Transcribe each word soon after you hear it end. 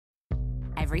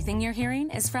Everything you're hearing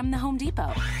is from the Home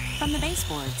Depot. From the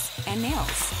baseboards and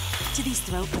nails to these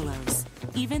throw pillows,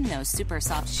 even those super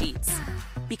soft sheets.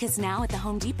 Because now at the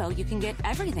Home Depot, you can get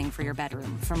everything for your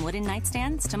bedroom, from wooden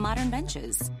nightstands to modern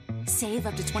benches. Save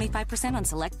up to 25% on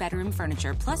select bedroom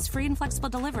furniture, plus free and flexible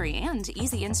delivery and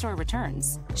easy in-store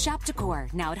returns. Shop decor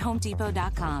now at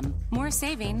HomeDepot.com. More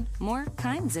saving, more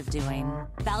kinds of doing.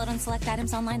 Valid on select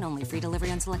items online only. Free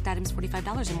delivery on select items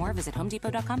 $45 or more. Visit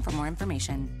HomeDepot.com for more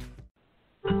information.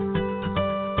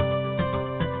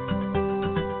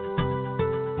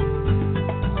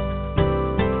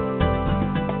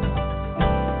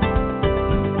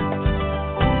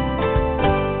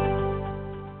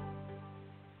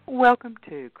 Welcome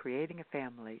to Creating a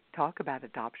Family, talk about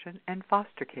adoption and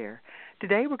foster care.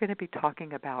 Today we're going to be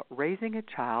talking about raising a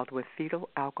child with fetal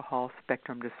alcohol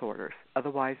spectrum disorders,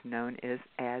 otherwise known as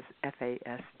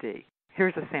FASD.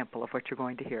 Here's a sample of what you're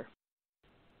going to hear.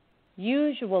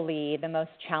 Usually the most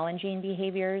challenging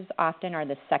behaviors often are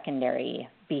the secondary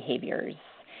behaviors.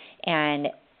 And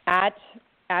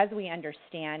as we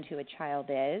understand who a child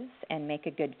is and make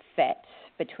a good fit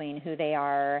between who they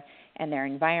are and their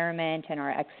environment and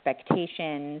our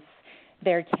expectations,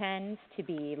 there tends to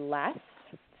be less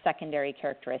secondary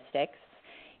characteristics.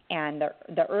 And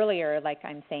the earlier, like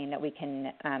I'm saying, that we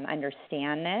can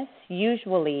understand this,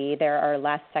 usually there are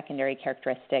less secondary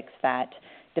characteristics that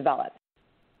develop.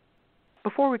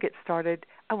 Before we get started,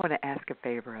 I want to ask a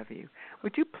favor of you.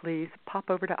 Would you please pop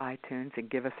over to iTunes and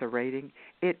give us a rating?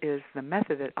 It is the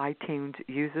method that iTunes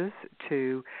uses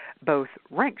to both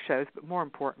rank shows, but more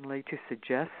importantly, to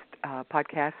suggest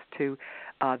podcasts to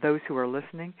those who are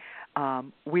listening.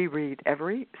 We read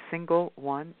every single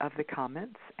one of the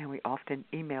comments, and we often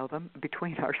email them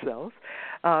between ourselves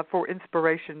for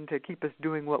inspiration to keep us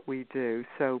doing what we do.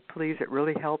 So please, it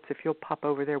really helps. If you'll pop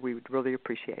over there, we would really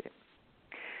appreciate it.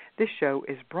 This show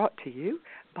is brought to you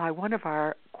by one of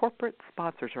our corporate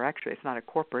sponsors, or actually it's not a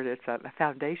corporate, it's a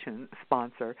foundation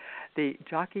sponsor, the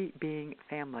Jockey Being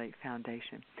Family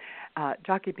Foundation.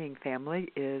 Jockey Being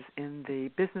Family is in the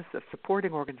business of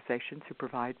supporting organizations who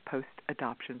provide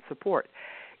post-adoption support.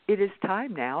 It is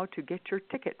time now to get your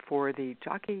ticket for the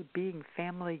Jockey Being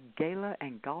Family Gala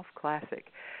and Golf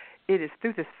Classic. It is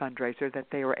through this fundraiser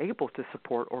that they are able to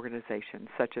support organizations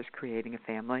such as Creating a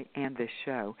Family and this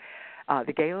show.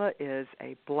 The gala is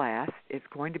a blast. It's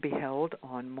going to be held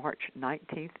on March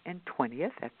 19th and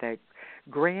 20th at the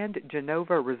Grand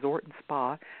Genova Resort and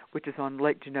Spa, which is on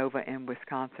Lake Genova in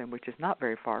Wisconsin, which is not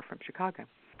very far from Chicago.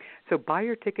 So buy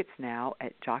your tickets now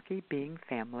at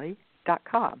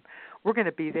jockeybeingfamily.com. We're going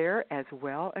to be there as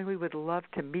well, and we would love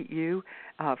to meet you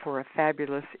for a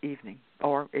fabulous evening.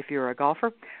 Or if you're a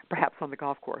golfer, perhaps on the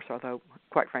golf course, although,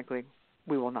 quite frankly,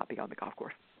 we will not be on the golf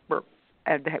course.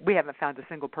 And we haven't found a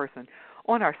single person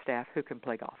on our staff who can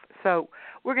play golf. So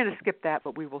we're going to skip that,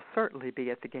 but we will certainly be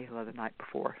at the gala the night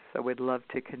before. So we'd love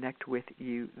to connect with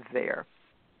you there.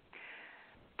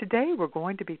 Today we're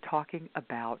going to be talking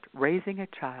about raising a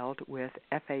child with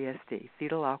FASD,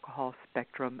 Fetal Alcohol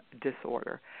Spectrum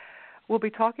Disorder. We'll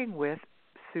be talking with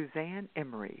Suzanne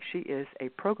Emery. She is a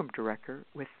program director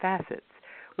with FASCETS,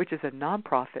 which is a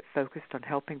nonprofit focused on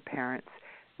helping parents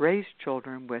raise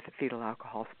children with fetal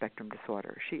alcohol spectrum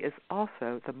disorder. She is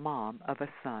also the mom of a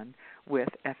son with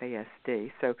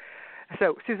FASD. So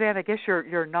Suzanne, I guess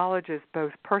your knowledge is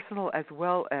both personal as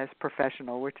well as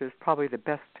professional, which is probably the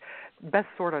best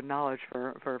sort of knowledge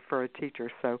for a teacher.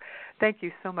 So thank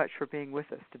you so much for being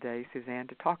with us today, Suzanne,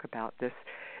 to talk about this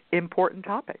important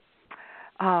topic.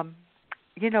 Parents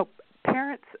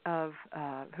of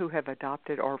who have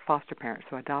adopted, or foster parents,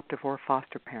 so adoptive or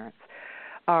foster parents,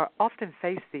 often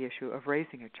face the issue of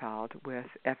raising a child with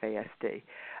FASD,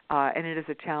 and it is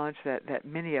a challenge that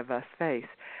many of us face.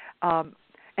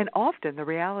 And often the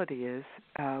reality is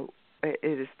it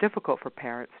is difficult for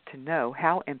parents to know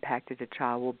how impacted a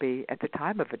child will be at the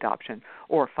time of adoption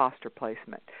or foster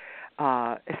placement,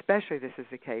 especially this is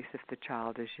the case if the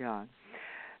child is young.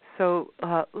 So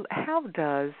how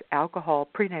does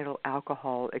prenatal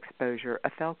alcohol exposure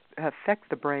affect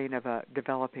the brain of a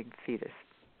developing fetus?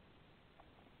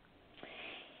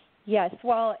 Yes,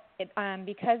 well,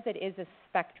 because it is a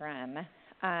spectrum,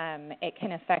 it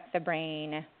can affect the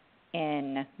brain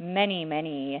in many,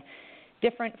 many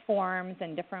different forms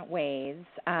and different ways.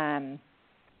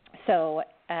 So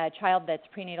a child that's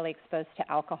prenatally exposed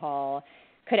to alcohol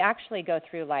could actually go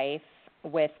through life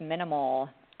with minimal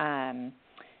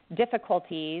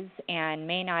difficulties and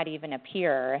may not even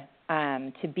appear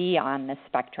to be on the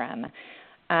spectrum,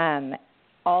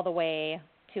 all the way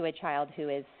to a child who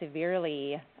is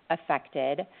severely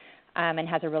affected and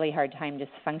has a really hard time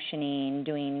just functioning,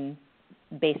 doing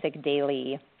basic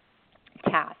daily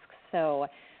tasks. So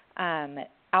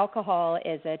alcohol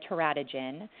is a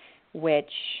teratogen,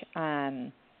 which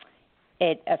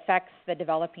it affects the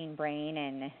developing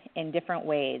brain in different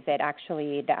ways. The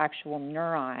actual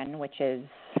neuron, which is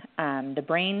the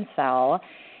brain cell,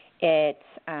 it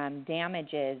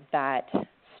damages that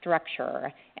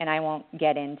structure. And I won't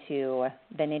get into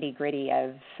the nitty-gritty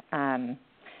of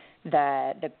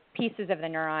the pieces of the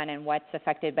neuron and what's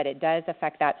affected, but it does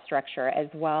affect that structure, as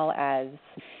well as,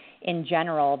 in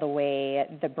general, the way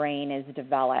the brain is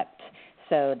developed.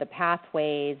 So the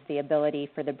pathways, the ability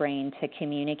for the brain to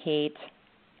communicate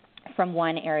from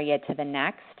one area to the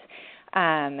next,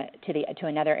 to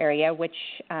another area, which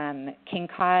can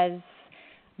cause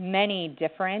many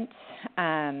different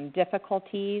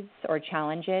difficulties or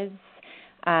challenges.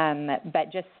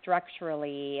 But just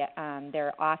structurally,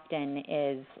 there often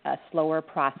is a slower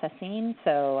processing.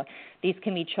 So these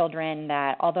can be children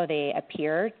that, although they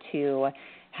appear to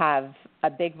have a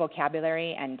big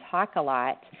vocabulary and talk a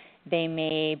lot, they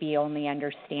may be only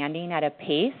understanding at a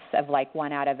pace of like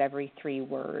 1 out of every 3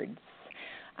 words.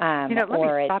 Let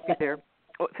me stop you there.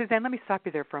 Suzanne, let me stop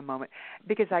you there for a moment,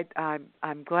 because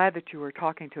I'm glad that you were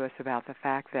talking to us about the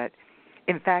fact that,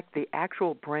 in fact, the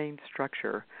actual brain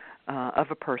structure of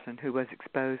a person who was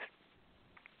exposed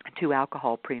to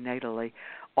alcohol prenatally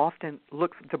often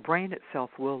the brain itself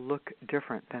will look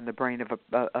different than the brain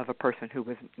of a person who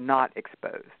was not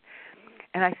exposed.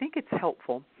 And I think it's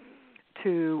helpful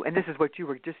to, and this is what you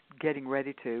were just getting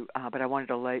ready to, but I wanted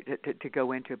to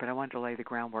go into, but I wanted to lay the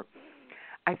groundwork.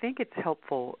 I think it's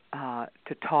helpful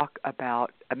to talk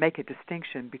about, make a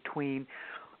distinction between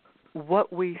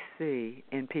what we see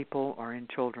in people or in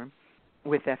children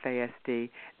with FASD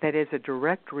that is a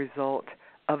direct result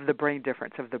of the brain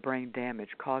difference, of the brain damage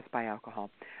caused by alcohol,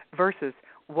 versus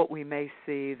what we may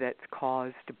see that's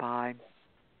caused by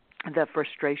the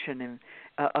frustration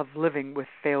of living with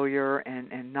failure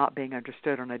and not being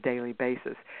understood on a daily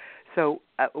basis. So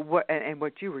what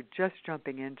you were just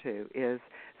jumping into is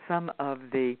some of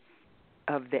the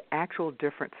actual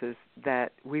differences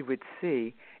that we would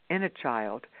see in a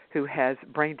child who has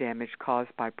brain damage caused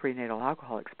by prenatal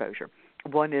alcohol exposure.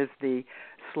 One is the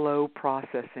slow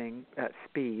processing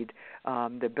speed,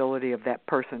 the ability of that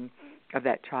person, of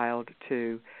that child,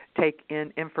 to take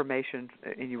in information,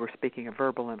 and you were speaking of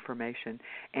verbal information,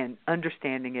 and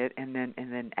understanding it and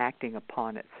then acting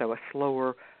upon it. So a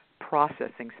slower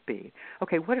processing speed.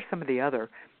 Okay, what are some of the other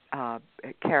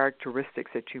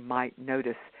characteristics that you might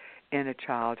notice in a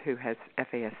child who has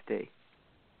FASD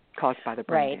caused by the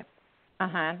brain damage?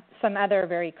 Some other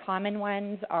very common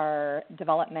ones are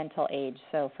developmental age.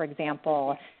 So, for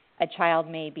example, a child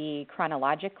may be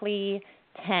chronologically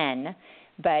 10,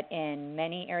 but in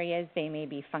many areas they may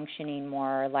be functioning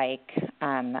more like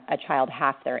a child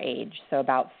half their age, so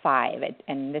about 5.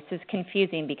 And this is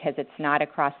confusing because it's not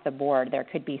across the board. There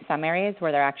could be some areas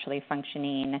where they're actually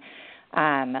functioning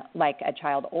like a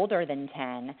child older than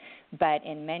 10, but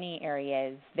in many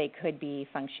areas they could be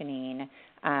functioning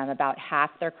about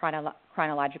half their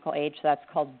chronological age. So that's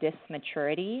called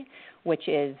dysmaturity, which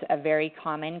is a very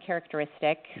common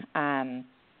characteristic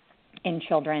in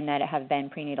children that have been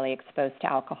prenatally exposed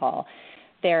to alcohol.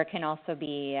 There can also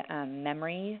be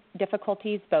memory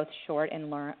difficulties, both short and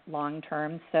long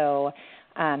term. So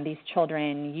these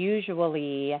children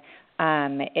usually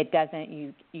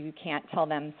you can't tell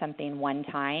them something one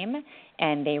time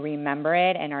and they remember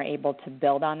it and are able to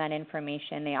build on that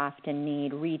information. They often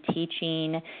need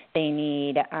reteaching. They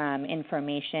need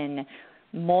information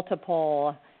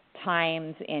multiple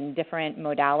times in different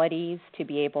modalities to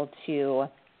be able to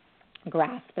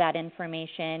grasp that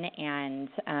information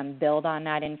and build on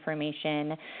that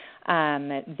information.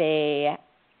 They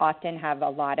often have a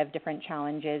lot of different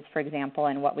challenges, for example,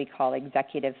 in what we call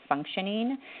executive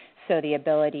functioning. So the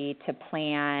ability to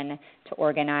plan, to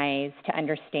organize, to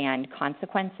understand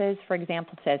consequences, for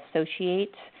example, to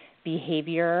associate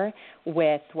behavior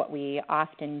with what we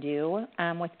often do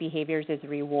with behaviors is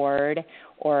reward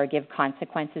or give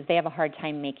consequences. They have a hard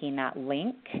time making that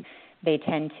link. They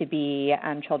tend to be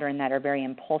children that are very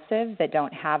impulsive, that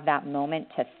don't have that moment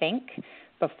to think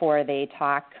before they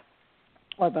talk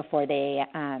or before they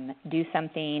do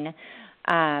something.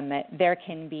 There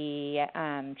can be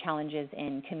challenges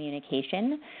in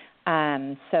communication,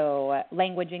 so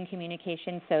language and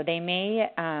communication. So they may,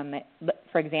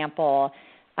 for example,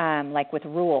 like with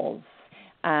rules,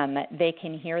 they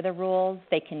can hear the rules,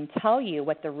 they can tell you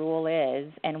what the rule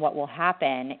is and what will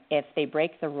happen if they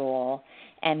break the rule,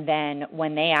 and then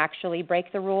when they actually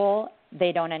break the rule,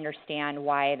 they don't understand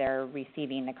why they're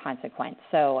receiving the consequence.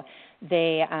 So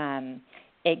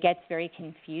it gets very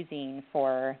confusing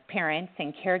for parents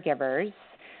and caregivers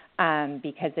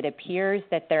because it appears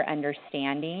that they're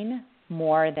understanding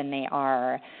more than they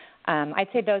are. I'd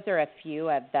say those are a few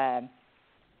of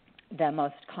the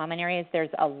most common areas. There's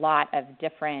a lot of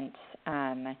different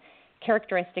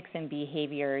characteristics and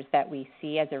behaviors that we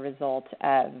see as a result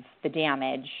of the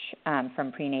damage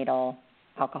from prenatal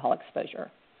alcohol exposure.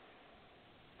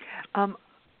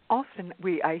 Often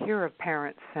I hear of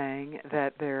parents saying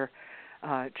that their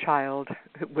child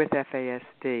with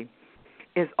FASD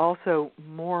is also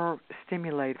more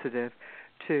stimulative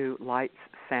to lights,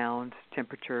 sounds,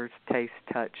 temperatures, taste,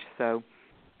 touch, so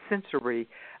sensory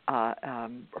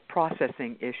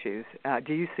processing issues.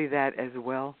 Do you see that as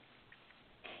well?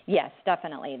 Yes,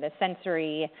 definitely. The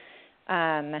sensory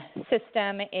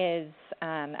system is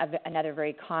another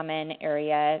very common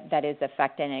area that is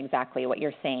affected in exactly what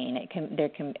you're saying.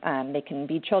 They can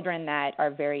be children that are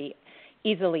very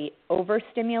easily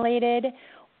overstimulated,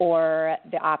 or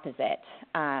the opposite,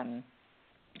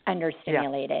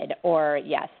 understimulated, or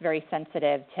yes, very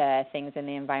sensitive to things in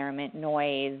the environment,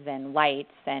 noise and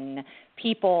lights and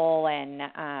people,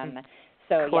 and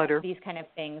so yes, these kind of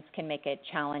things can make it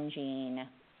challenging,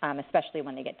 especially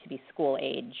when they get to be school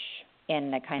age in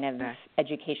the kind of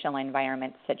educational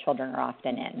environments that children are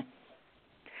often in.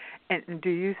 And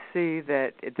do you see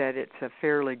that it's a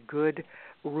fairly good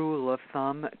rule of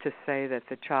thumb to say that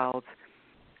the child's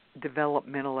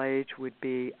developmental age would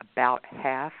be about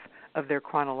half of their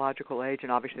chronological age?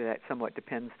 And obviously that somewhat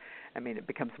depends. I mean, it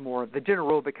becomes more, the general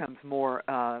rule becomes more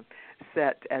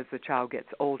set as the child gets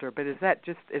older. But is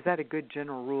that a good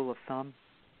general rule of thumb?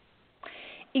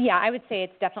 Yeah, I would say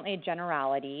it's definitely a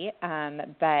generality,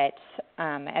 but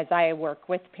as I work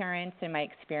with parents in my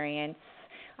experience,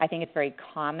 I think it's very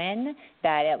common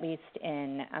that at least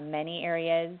in many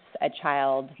areas, a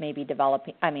child may be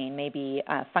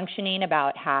functioning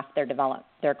about half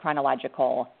their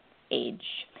chronological age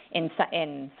in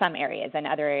some areas. In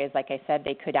other areas, like I said,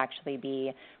 they could actually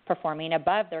be performing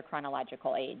above their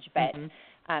chronological age, but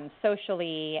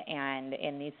socially and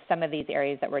in some of these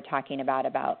areas that we're talking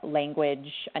about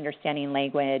language, understanding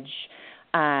language,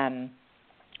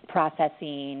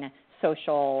 processing,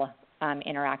 social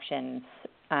interactions,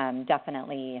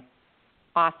 definitely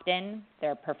often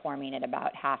they're performing at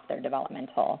about half their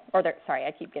developmental,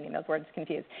 I keep getting those words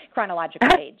confused, chronological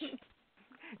age.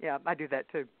 Yeah, I do that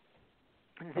too.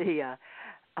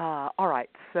 All right,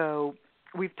 so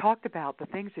we've talked about the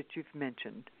things that you've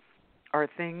mentioned are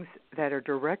things that are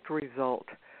direct result,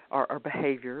 are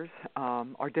behaviors,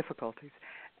 or difficulties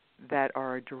that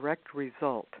are a direct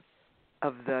result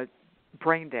of the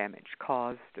brain damage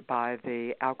caused by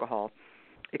the alcohol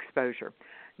exposure.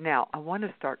 Now, I want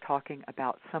to start talking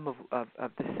about some of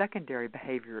the secondary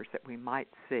behaviors that we might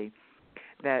see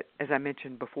that, as I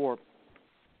mentioned before,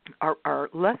 are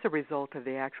less a result of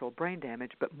the actual brain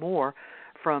damage, but more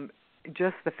from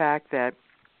just the fact that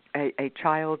a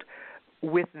child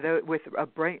with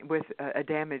a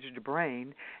damaged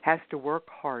brain has to work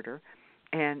harder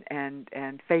and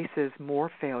faces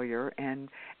more failure and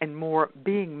more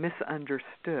being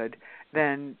misunderstood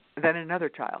than another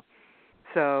child,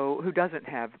 so who doesn't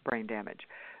have brain damage.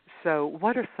 So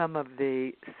what are some of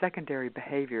the secondary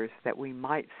behaviors that we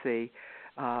might see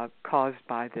caused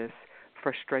by this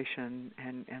frustration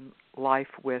and life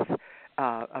with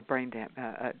brain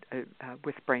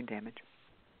damage?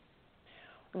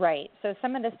 Right. So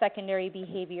some of the secondary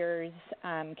behaviors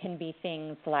can be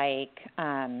things like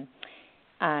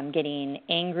getting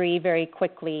angry very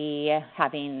quickly,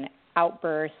 having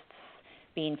outbursts,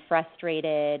 being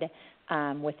frustrated,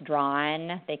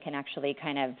 withdrawn. They can actually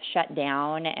kind of shut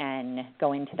down and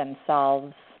go into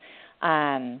themselves.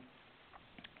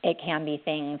 It can be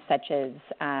things such as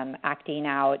acting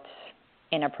out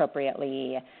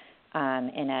inappropriately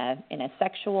in a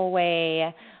sexual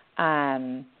way,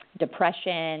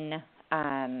 depression,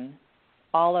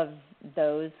 all of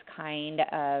those kind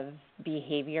of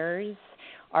behaviors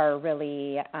are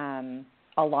really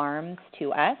alarms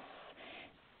to us.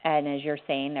 And as you're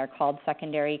saying, they're called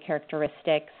secondary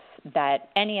characteristics that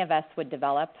any of us would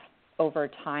develop over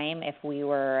time if we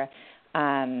were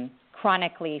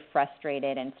chronically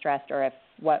frustrated and stressed, or if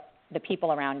what the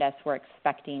people around us were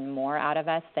expecting more out of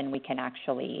us than we can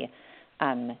actually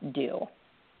do.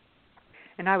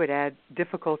 And I would add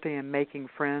difficulty in making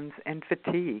friends and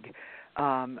fatigue,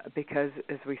 because,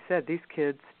 as we said, these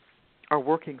kids are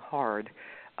working hard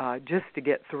just to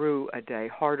get through a day,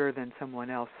 harder than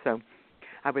someone else. So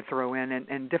I would throw in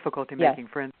and difficulty making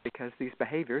friends, because these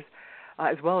behaviors,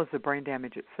 as well as the brain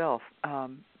damage itself,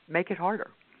 make it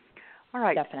harder. All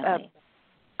right. Definitely.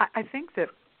 I think that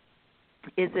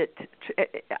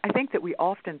we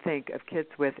often think of kids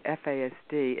with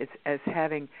FASD as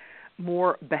having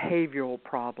more behavioral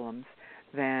problems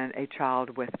than a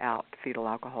child without fetal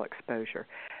alcohol exposure.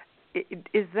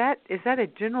 Is that a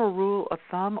general rule of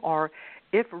thumb, or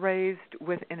if raised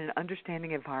within an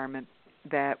understanding environment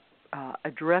that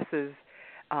addresses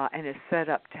and is set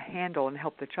up to handle and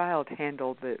help the child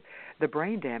handle the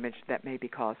brain damage that may be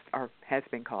caused or has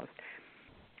been caused,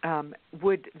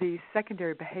 would the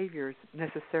secondary behaviors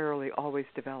necessarily always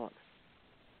develop?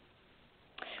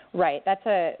 Right. That's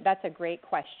a great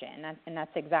question, and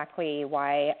that's exactly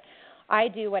why I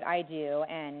do what I do.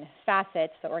 And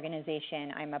FASCETS, the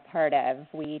organization I'm a part of,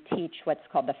 we teach what's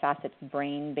called the FASCETS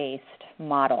brain-based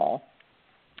model.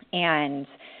 And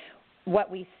what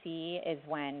we see is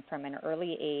when, from an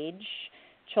early age,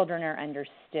 children are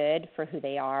understood for who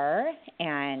they are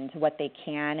and what they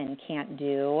can and can't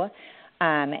do,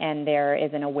 and there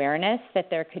is an awareness that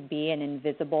there could be an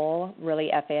invisible,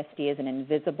 really FASD is an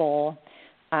invisible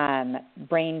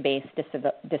brain-based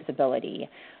disability.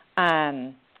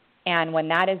 And when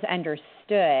that is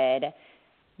understood,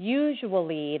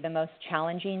 usually the most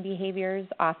challenging behaviors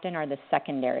often are the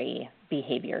secondary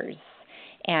behaviors.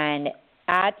 And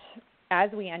as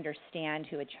we understand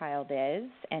who a child is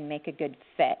and make a good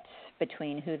fit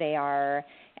between who they are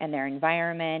and their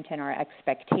environment and our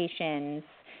expectations,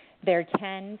 there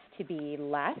tends to be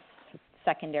less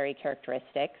secondary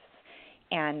characteristics.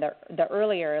 And the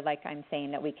earlier, like I'm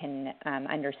saying, that we can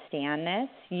understand this,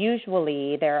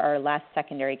 usually there are less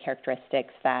secondary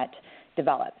characteristics that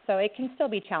develop. So it can still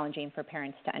be challenging for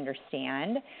parents to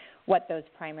understand what those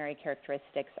primary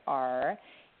characteristics are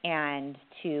and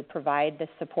to provide the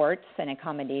supports and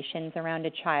accommodations around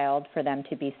a child for them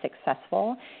to be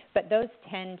successful. But those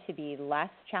tend to be less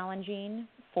challenging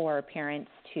for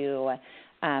parents to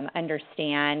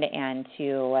understand and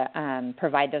to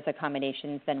provide those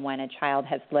accommodations than when a child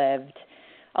has lived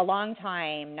a long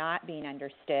time not being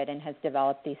understood and has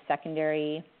developed these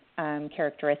secondary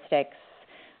characteristics.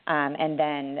 And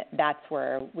then that's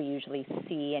where we usually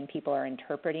see and people are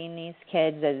interpreting these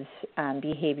kids as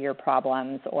behavior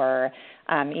problems or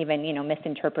even,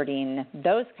 misinterpreting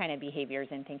those kind of behaviors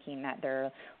and thinking that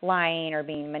they're lying or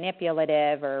being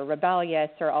manipulative or rebellious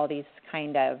or all these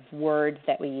kind of words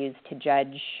that we use to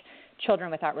judge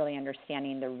children without really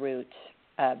understanding the root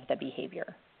of the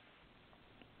behavior.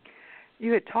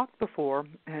 You had talked before,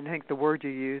 and I think the word you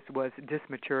used was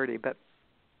dysmaturity, but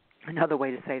another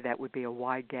way to say that would be a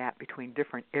wide gap between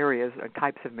different areas or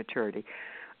types of maturity.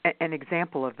 An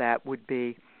example of that would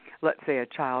be, let's say, a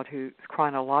child who's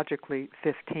chronologically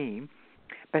 15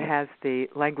 but has the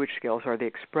language skills or the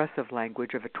expressive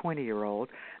language of a 20-year-old,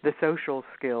 the social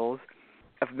skills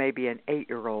of maybe an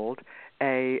 8-year-old,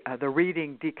 the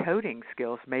reading decoding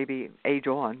skills, maybe age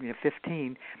on,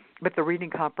 15, but the reading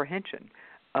comprehension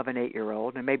of an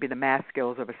 8-year-old, and maybe the math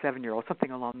skills of a 7-year-old,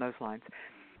 something along those lines.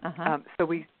 Uh-huh. So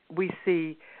we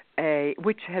see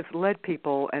which has led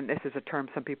people, and this is a term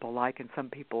some people like and some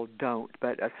people don't,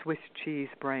 but a Swiss cheese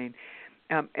brain.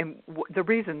 The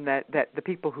reason that the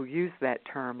people who use that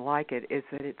term like it is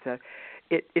that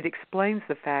it explains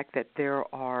the fact that there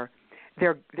are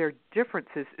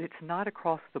differences. It's not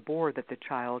across the board that the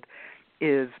child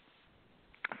is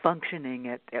functioning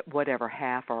at whatever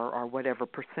half or whatever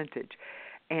percentage,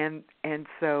 and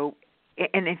so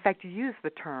in fact you use the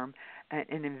term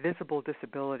an invisible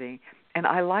disability, and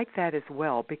I like that as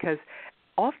well because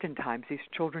oftentimes these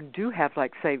children do have,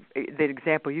 like, say, the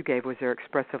example you gave was their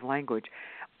expressive language.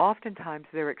 Oftentimes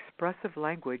their expressive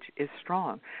language is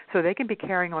strong, so they can be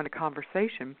carrying on a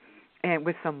conversation and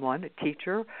with someone, a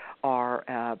teacher, or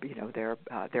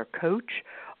their coach,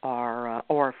 or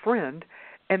a friend,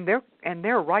 and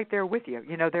they're right there with you.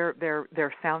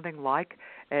 They're sounding like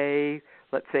a,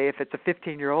 let's say, if it's a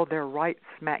 15-year-old, they're right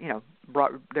smack.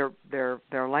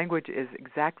 Their language is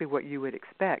exactly what you would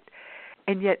expect,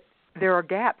 and yet there are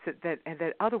gaps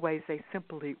that other ways they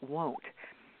simply won't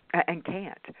and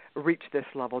can't reach this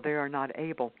level. They are not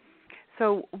able.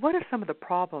 So, what are some of the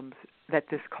problems that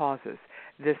this causes?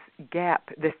 This gap,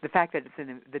 the fact that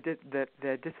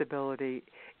the disability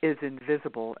is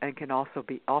invisible and can also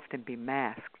often be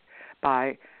masked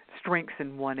by strengths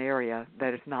in one area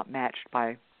that is not matched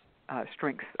by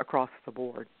strengths across the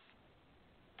board.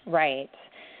 Right.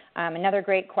 Another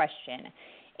great question.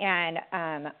 And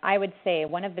I would say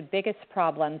one of the biggest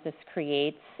problems this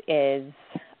creates is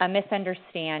a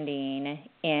misunderstanding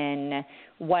in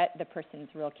what the person's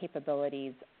real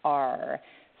capabilities are.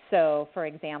 So, for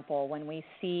example, when we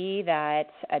see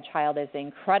that a child is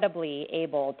incredibly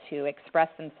able to express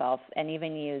themselves and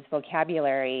even use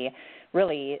vocabulary,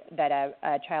 really, that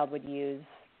a child would use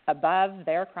above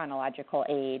their chronological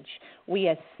age, we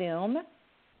assume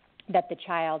that the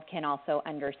child can also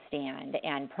understand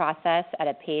and process at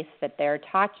a pace that they're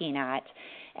talking at.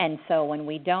 And so when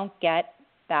we don't get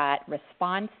that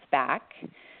response back,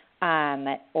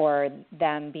 or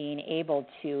them being able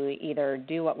to either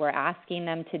do what we're asking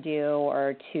them to do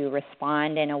or to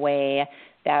respond in a way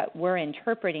that we're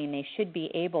interpreting they should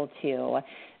be able to,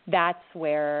 that's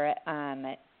where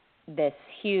this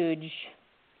huge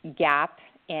gap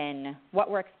in what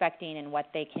we're expecting and what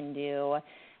they can do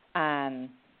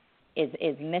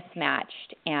is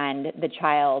mismatched, and the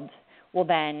child will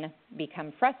then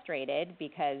become frustrated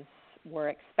because we're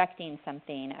expecting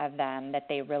something of them that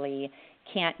they really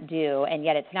can't do, and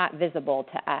yet it's not visible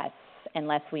to us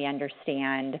unless we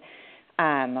understand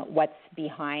what's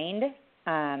behind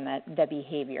the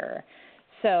behavior.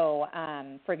 So,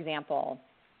 for example,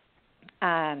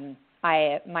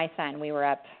 my son, we were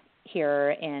up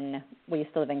here we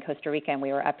used to live in Costa Rica, and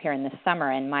we were up here in the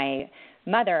summer, and my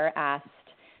mother asked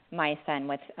my son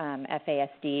with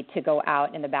FASD to go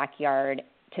out in the backyard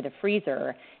to the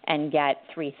freezer and get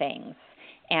 3 things.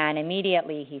 And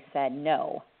immediately he said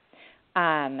no.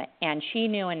 And she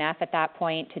knew enough at that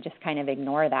point to just kind of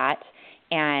ignore that.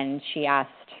 And she asked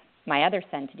my other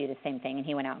son to do the same thing, and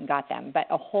he went out and got them. But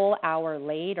a whole hour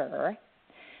later,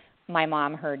 my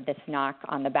mom heard this knock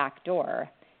on the back door,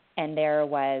 and there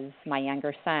was my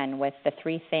younger son with the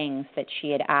 3 things that she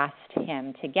had asked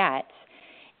him to get.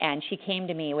 And she came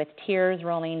to me with tears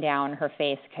rolling down her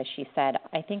face because she said,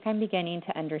 I think I'm beginning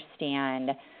to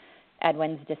understand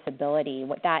Edwin's disability.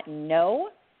 What that no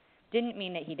didn't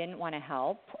mean that he didn't want to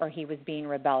help or he was being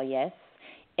rebellious.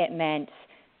 It meant,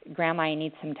 Grandma, I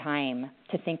need some time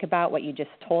to think about what you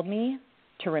just told me,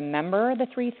 to remember the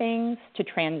 3 things, to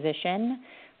transition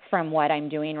from what I'm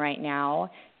doing right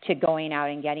now to going out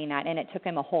and getting that. And it took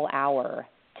him a whole hour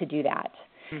to do that.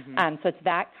 Mm-hmm. So it's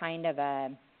that kind of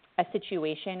a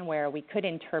situation where we could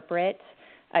interpret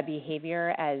a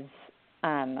behavior as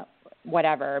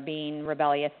whatever, being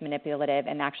rebellious, manipulative,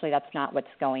 and actually that's not what's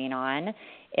going on.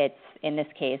 It's, in this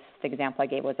case, the example I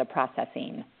gave was a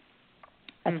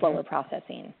slower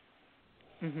processing.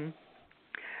 Mm-hmm.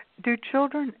 Do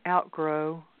children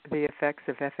outgrow the effects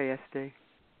of FASD?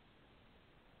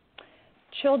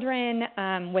 Children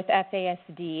with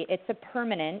FASD, it's a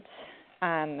permanent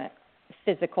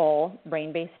physical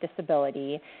brain-based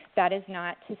disability. That is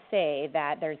not to say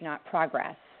that there's not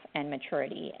progress and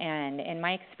maturity. And in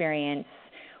my experience,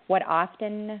 what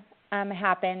often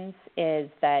happens is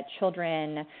that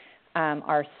children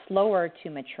are slower to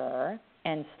mature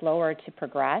and slower to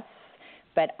progress,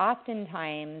 but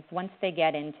oftentimes once they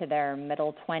get into their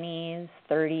middle 20s,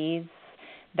 30s,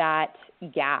 that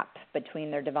gap between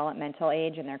their developmental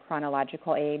age and their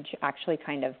chronological age actually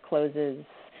kind of closes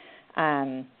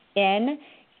in,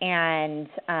 and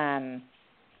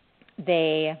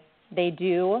they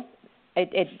do.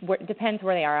 It depends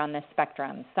where they are on the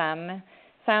spectrum.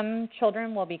 Some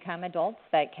children will become adults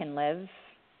that can live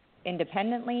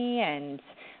independently and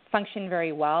function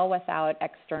very well without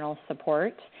external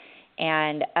support,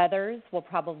 and others will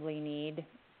probably need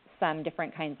some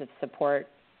different kinds of support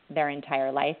their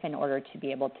entire life in order to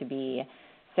be able to be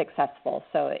successful.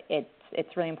 So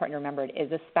it's really important to remember it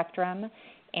is a spectrum,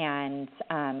 and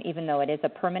even though it is a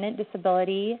permanent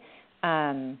disability,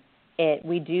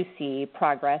 we do see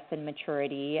progress and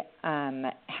maturity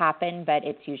happen, but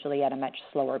it's usually at a much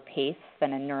slower pace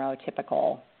than a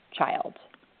neurotypical child.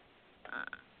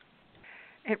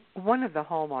 And one of the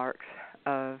hallmarks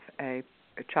of a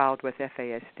child with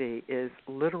FASD is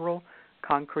literal,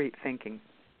 concrete thinking,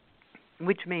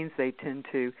 which means they tend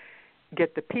to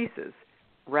get the pieces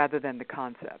rather than the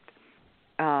concept.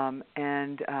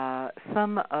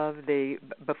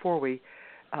 Before we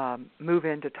move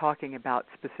into talking about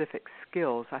specific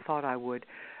skills, I thought I would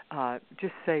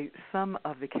just say some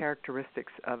of the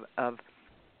characteristics of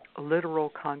literal,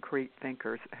 concrete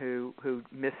thinkers who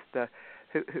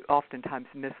oftentimes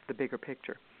miss the bigger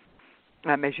picture.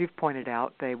 As you've pointed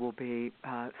out, they will be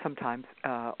often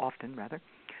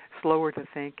slower to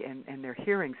think, and their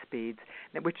hearing speeds,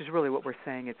 which is really what we're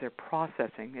saying is their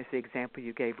processing, is the example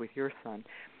you gave with your son.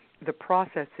 The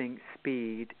processing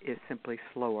speed is simply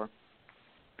slower.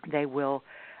 They will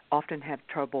often have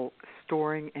trouble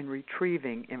storing and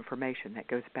retrieving information. That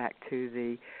goes back to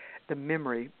the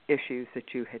memory issues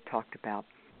that you had talked about.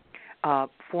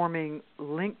 Forming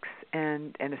links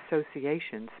and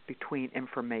associations between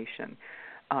information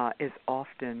is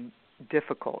often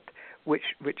difficult, which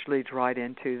leads right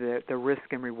into the risk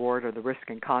and reward, or the risk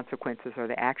and consequences, or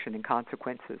the action and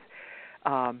consequences.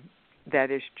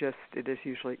 It is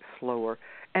usually slower.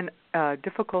 And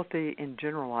difficulty in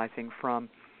generalizing from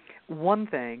one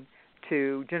thing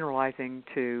to generalizing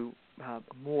to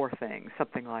more things,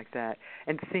 something like that,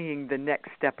 and seeing the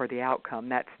next step or the outcome.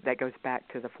 That goes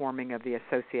back to the forming of the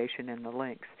association and the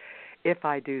links. If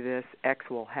I do this, X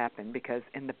will happen, because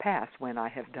in the past when I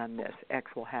have done this,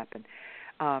 X will happen.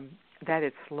 That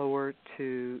is slower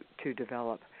to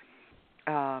develop.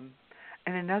 And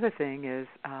another thing is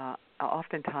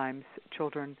oftentimes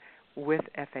children with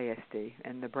FASD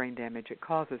and the brain damage it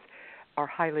causes are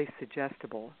highly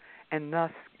suggestible, and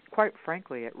thus, quite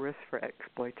frankly, at risk for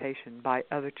exploitation by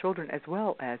other children as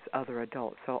well as other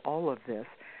adults. So all of this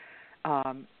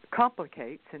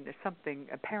complicates, and there's something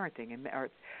parenting, and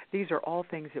these are all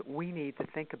things that we need to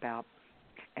think about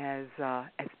as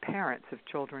parents of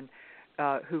children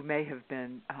who may have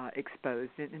been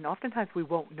exposed. And oftentimes we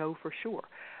won't know for sure,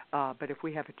 but if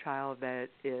we have a child that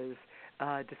is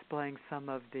displaying some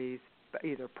of these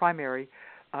either primary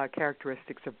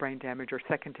characteristics of brain damage or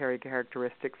secondary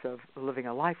characteristics of living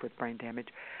a life with brain damage,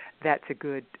 that's a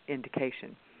good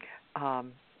indication.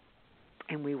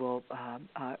 And we will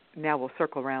now we'll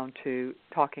circle around to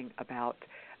talking about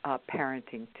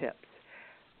parenting tips.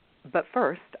 But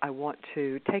first, I want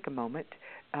to take a moment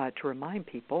to remind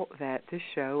people that this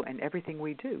show and everything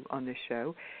we do on this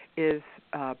show is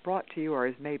brought to you or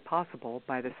is made possible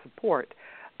by the support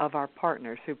of our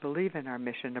partners who believe in our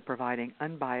mission of providing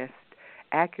unbiased,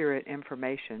 accurate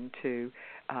information to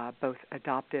both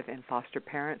adoptive and foster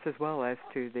parents, as well as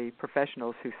to the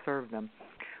professionals who serve them.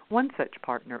 One such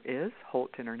partner is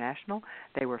Holt International.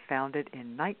 They were founded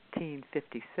in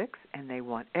 1956, and they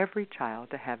want every child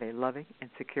to have a loving and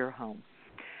secure home.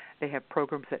 They have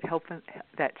programs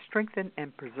that strengthen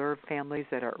and preserve families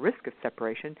that are at risk of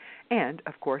separation, and,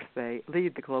 of course, they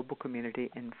lead the global community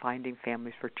in finding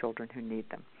families for children who need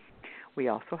them. We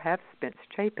also have Spence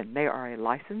Chapin. They are a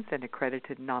licensed and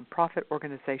accredited nonprofit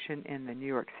organization in the New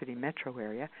York City metro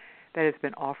area that has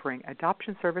been offering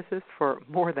adoption services for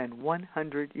more than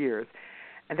 100 years.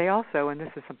 And they also, and this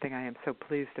is something I am so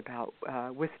pleased about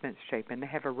with Spence Chapin, they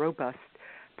have a robust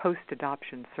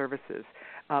post-adoption services,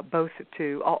 both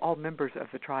to all members of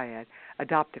the triad,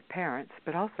 adoptive parents,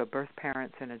 but also birth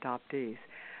parents and adoptees.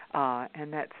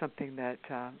 And that's something that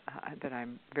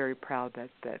I'm very proud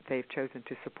that they've chosen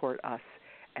to support us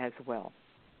as well.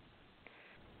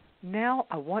 Now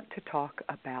I want to talk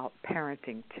about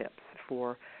parenting tips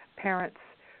for parents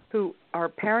who are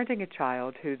parenting a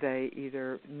child who they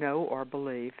either know or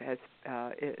believe is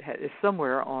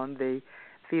somewhere on the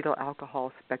Fetal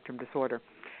Alcohol Spectrum Disorder.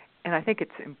 And I think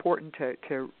it's important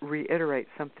to reiterate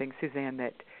something, Suzanne,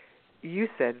 that you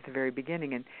said at the very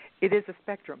beginning, and it is a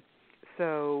spectrum.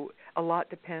 So a lot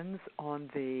depends on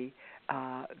the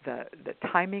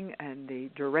timing and the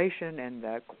duration and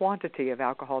the quantity of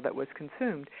alcohol that was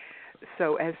consumed,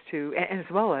 so as to, and as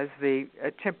well as the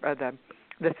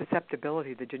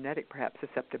susceptibility, the genetic perhaps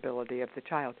susceptibility of the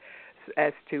child,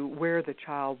 as to where the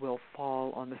child will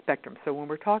fall on the spectrum. So when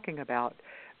we're talking about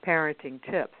parenting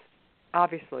tips,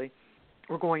 obviously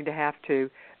we're going to have to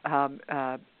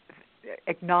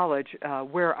acknowledge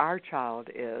where our child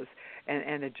is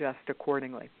and adjust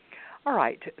accordingly. All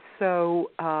right,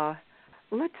 so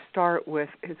let's start with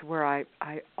is where I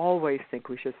always think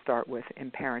we should start with in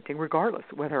parenting, regardless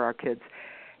whether our kids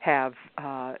have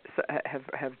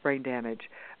brain damage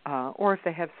or if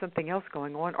they have something else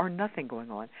going on or nothing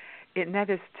going on, and that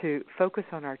is to focus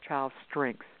on our child's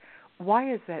strengths.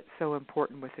 Why is that so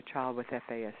important with a child with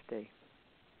FASD?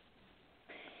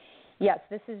 Yes,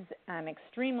 this is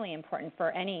extremely important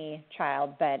for any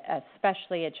child, but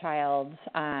especially a child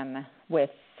with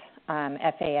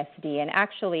FASD. And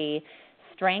actually,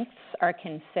 strengths are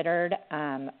considered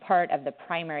part of the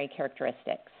primary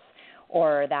characteristics,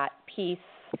 or that piece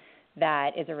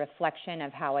that is a reflection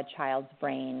of how a child's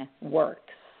brain works.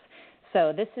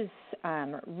 So this is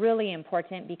really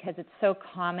important because it's so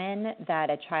common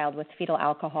that a child with fetal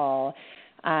alcohol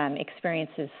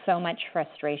experiences so much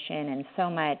frustration and so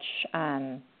much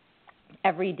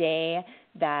every day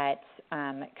that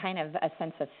kind of a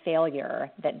sense of failure,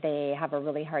 that they have a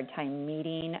really hard time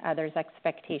meeting others'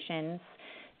 expectations,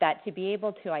 that to be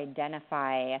able to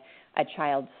identify a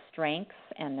child's strengths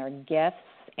and their gifts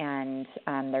and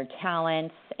their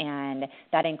talents, and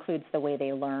that includes the way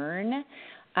they learn,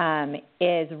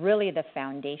 is really the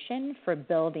foundation for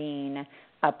building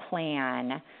a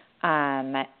plan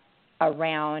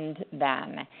around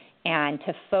them and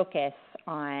to focus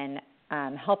on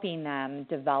helping them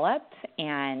develop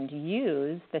and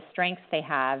use the strengths they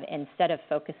have instead of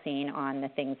focusing on the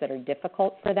things that are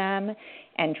difficult for them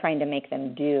and trying to make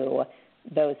them do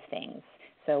those things.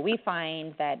 So we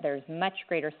find that there's much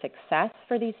greater success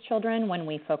for these children when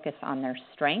we focus on their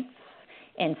strengths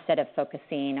instead of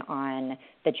focusing on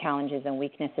the challenges and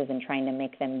weaknesses and trying to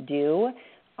make them do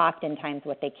oftentimes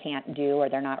what they can't do or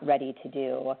they're not ready to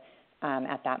do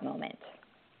at that moment.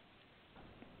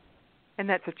 And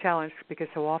that's a challenge because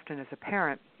so often as a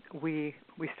parent, we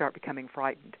start becoming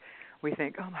frightened. We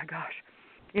think, oh my gosh,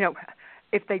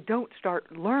 if they don't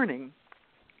start learning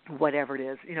whatever it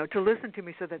is, to listen to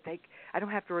me so that I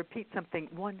don't have to repeat something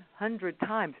 100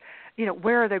 times,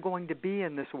 where are they going to be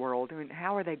in this world? I mean,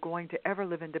 how are they going to ever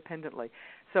live independently?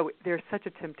 So there's such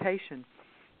a temptation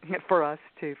for us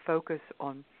to focus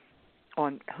on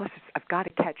I've got to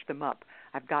catch them up.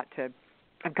 I've got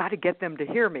to get them to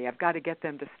hear me. I've got to get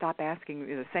them to stop asking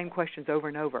the same questions over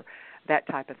and over, that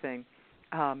type of thing.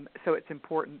 So it's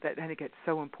important I think it's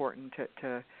so important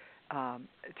to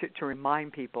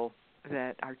remind people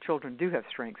that our children do have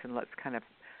strengths, and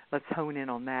let's hone in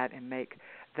on that and make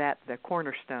that the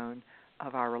cornerstone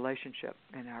of our relationship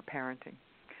and our parenting.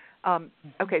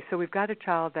 Okay, so we've got a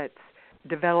child that's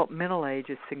developmental age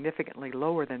is significantly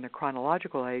lower than the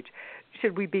chronological age.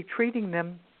 Should we be treating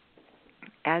them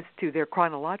as to their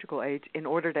chronological age in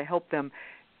order to help them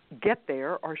get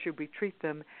there, or should we treat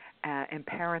them and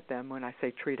parent them? When I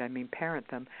say treat, I mean parent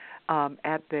them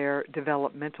at their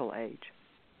developmental age.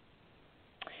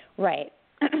 Right.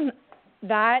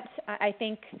 That, I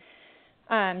think,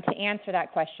 to answer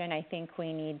that question, I think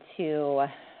we need to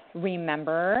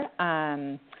remember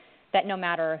that no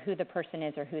matter who the person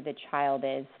is or who the child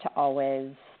is, to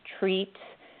always treat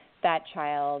that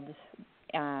child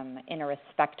in a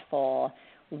respectful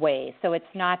way. So it's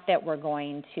not that we're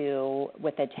going to,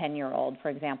 with a 10-year-old, for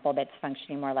example, that's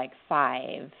functioning more like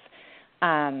 5,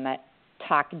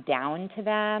 talk down to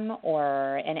them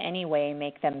or in any way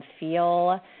make them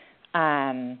feel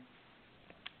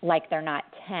like they're not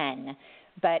 10.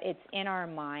 But it's in our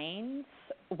minds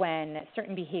when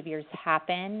certain behaviors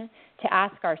happen to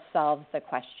ask ourselves the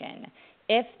question,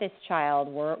 if this child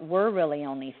were really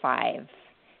only 5,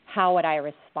 how would I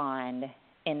respond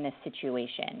in this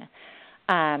situation?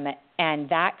 And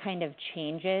that kind of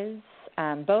changes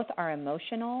both our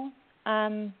emotional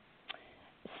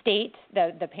state,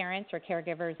 the parents or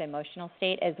caregivers' emotional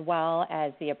state, as well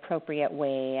as the appropriate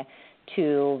way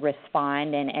to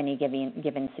respond in any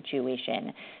given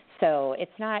situation. So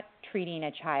it's not treating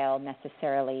a child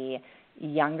necessarily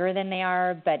younger than they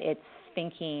are, but it's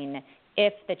thinking,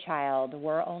 if the child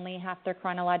were only half their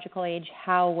chronological age,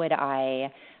 how would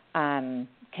I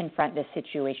confront this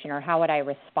situation, or how would I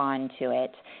respond to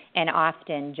it? And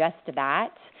often just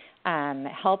that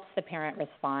helps the parent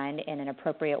respond in an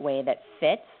appropriate way that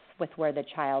fits with where the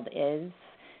child is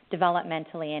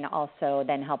developmentally, and also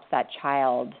then helps that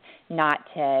child not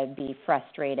to be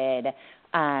frustrated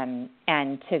and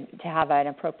to have an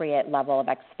appropriate level of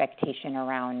expectation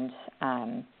around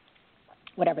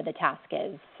whatever the task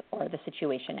is or the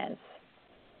situation is.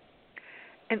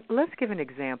 And let's give an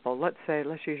example. Let's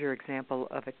use your example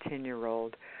of a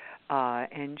 10-year-old,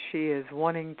 and she is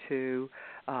wanting to,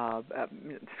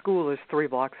 school is 3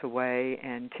 blocks away,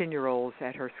 and 10-year-olds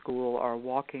at her school are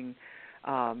walking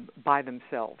by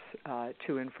themselves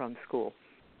to and from school.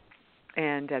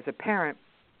 And as a parent,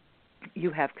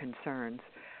 you have concerns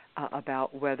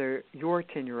about whether your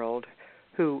 10-year-old,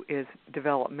 who is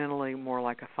developmentally more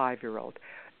like a 5-year-old.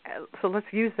 So let's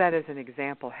use that as an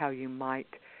example, how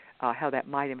that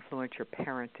might influence your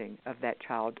parenting of that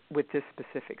child with this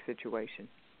specific situation.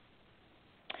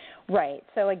 Right.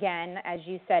 So again, as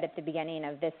you said at the beginning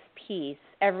of this piece,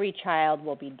 every child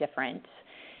will be different.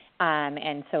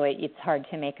 And so it's hard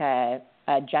to make a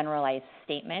generalized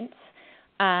statement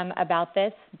about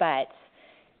this, but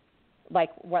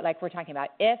like we're talking about,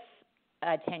 if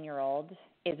a 10-year-old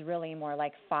is really more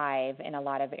like 5 in a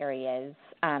lot of areas,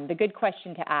 the good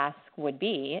question to ask would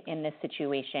be, in this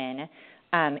situation,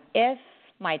 if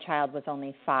my child was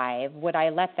only 5, would I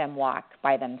let them walk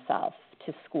by themselves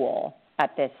to school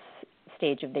at this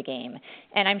stage of the game?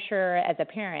 And I'm sure as a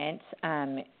parent,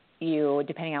 you,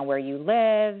 depending on where you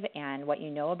live and what you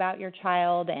know about your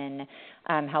child and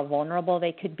how vulnerable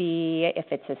they could be, if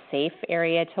it's a safe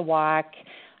area to walk,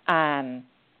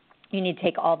 you need to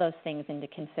take all those things into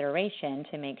consideration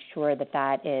to make sure that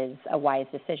that is a wise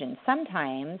decision.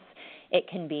 Sometimes it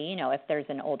can be, if there's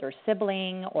an older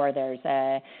sibling or there's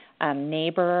a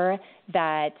neighbor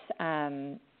that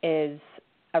is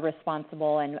a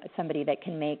responsible and somebody that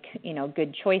can make,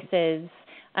 good choices.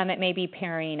 It may be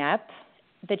pairing up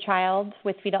the child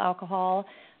with fetal alcohol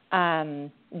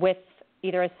with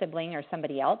either a sibling or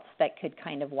somebody else that could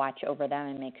kind of watch over them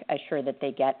and make sure that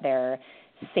they get there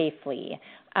safely.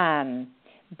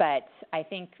 But I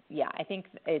think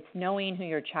it's knowing who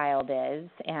your child is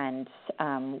and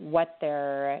what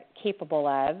they're capable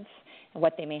of,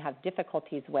 what they may have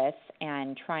difficulties with,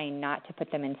 and trying not to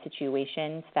put them in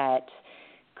situations that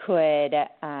could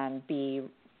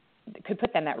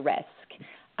put them at risk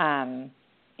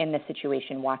in the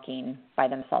situation walking by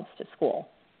themselves to school.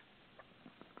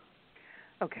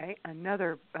 Okay,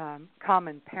 another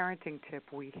common parenting tip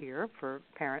we hear for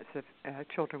parents of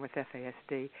children with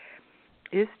FASD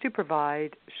is to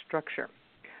provide structure.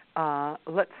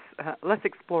 Let's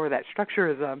explore that.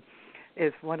 Structure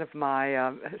is one of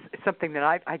my something that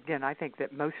I think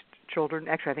that most children,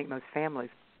 actually I think most families,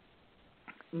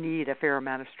 need a fair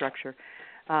amount of structure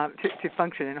to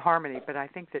function in harmony. But I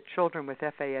think that children with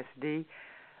FASD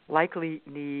likely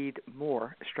need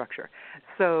more structure.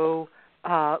 So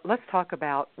let's talk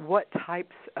about what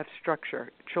types of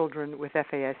structure children with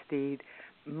FASD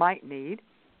might need,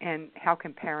 and how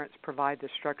can parents provide the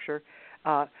structure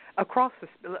across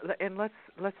and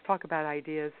let's talk about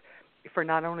ideas for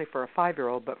not only for a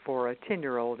 5-year-old but for a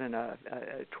 10-year-old and a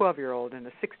 12-year-old and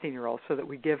a 16-year-old, so that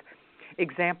we give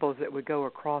examples that would go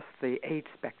across the age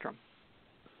spectrum.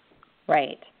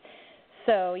 Right.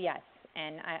 So yes,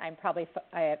 and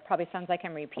it probably sounds like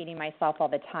I'm repeating myself all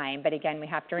the time, but again, we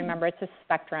have to remember it's a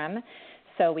spectrum,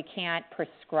 so we can't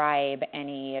prescribe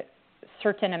any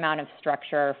certain amount of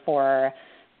structure for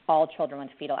all children with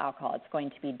fetal alcohol. It's going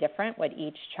to be different what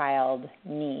each child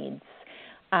needs.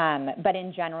 But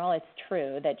in general, it's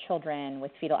true that children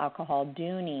with fetal alcohol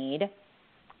do need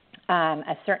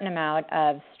a certain amount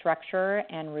of structure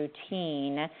and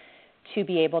routine to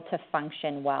be able to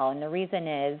function well. And the reason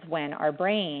is when our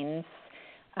brains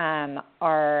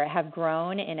have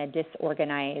grown in a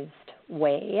disorganized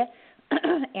way,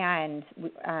 and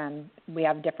we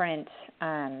have different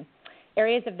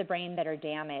areas of the brain that are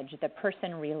damaged, the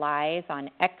person relies on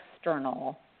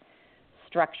external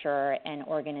structure and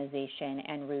organization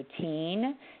and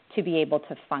routine to be able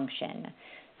to function.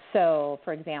 So,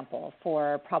 for example,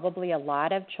 for probably a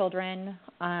lot of children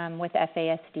with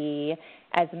FASD,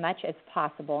 as much as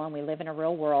possible, and we live in a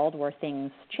real world where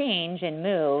things change and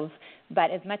move,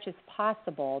 but as much as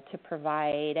possible to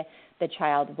provide the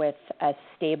child with a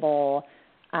stable,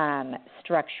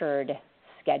 structured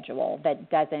schedule that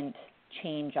doesn't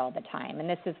change all the time. And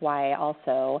this is why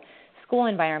also school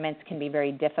environments can be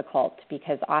very difficult,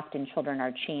 because often children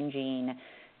are changing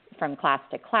from class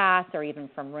to class, or even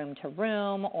from room to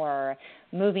room, or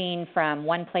moving from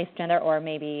one place to another, or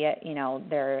maybe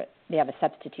they have a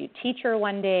substitute teacher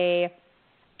one day,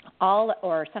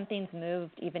 or something's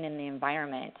moved even in the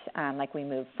environment, like we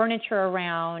move furniture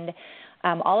around.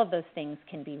 All of those things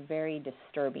can be very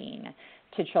disturbing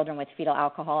to children with fetal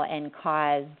alcohol and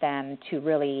cause them to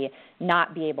really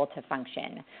not be able to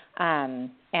function.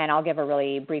 And I'll give a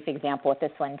really brief example with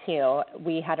this one too.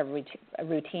 We had a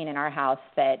routine in our house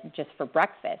that just for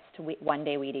breakfast, one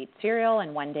day we'd eat cereal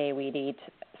and one day we'd eat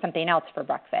something else for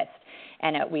breakfast.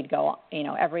 And we'd go,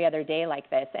 every other day like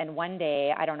this. And one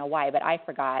day, I don't know why, but I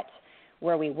forgot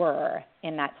where we were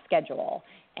in that schedule.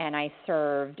 And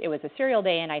it was a cereal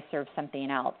day, and I served something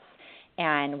else.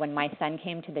 And when my son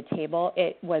came to the table,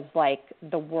 it was like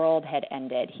the world had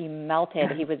ended. He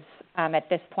melted. He was, at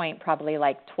this point, probably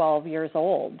like 12 years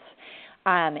old.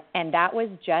 And that was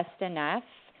just enough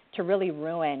to really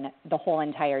ruin the whole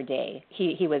entire day.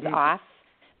 He was off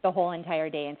the whole entire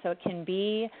day. And so it can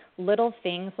be little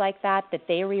things like that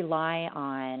they rely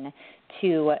on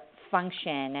to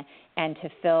function and to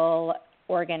feel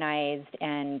organized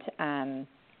and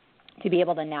to be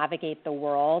able to navigate the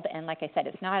world. And like I said,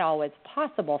 it's not always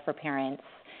possible for parents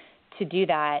to do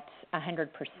that 100%,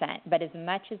 but as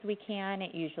much as we can,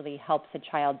 it usually helps a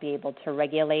child be able to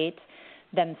regulate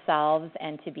themselves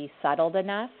and to be settled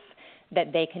enough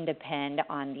that they can depend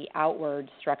on the outward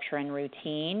structure and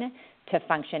routine to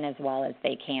function as well as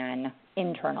they can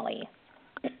internally.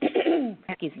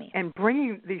 Excuse me. And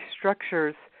bringing these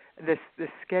structures, this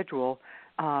schedule,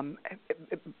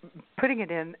 putting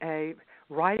it in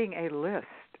writing a list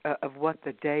of what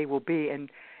the day will be, and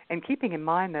keeping in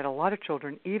mind that a lot of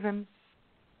children, even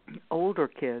older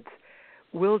kids,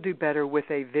 will do better with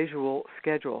a visual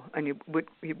schedule. And you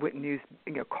wouldn't use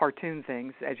cartoon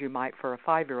things as you might for a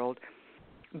 5-year-old,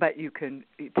 but you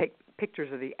take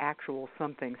pictures of the actual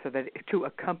something so that to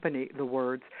accompany the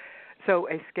words. So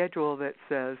a schedule that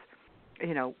says,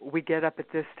 we get up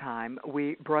at this time,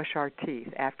 we brush our teeth.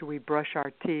 After we brush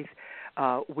our teeth,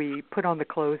 we put on the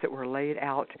clothes that were laid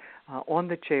out on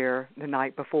the chair the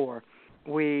night before.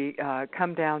 We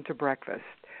come down to breakfast.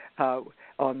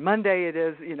 On Monday it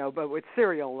is, but with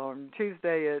cereal. On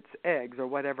Tuesday it's eggs or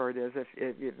whatever it is,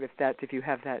 if you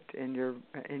have that in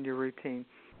your routine.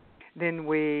 Then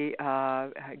we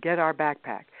get our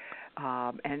backpack.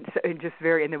 And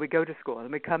then we go to school,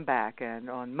 and we come back, and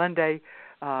on Monday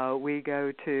we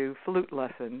go to flute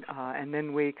lesson, and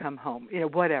then we come home.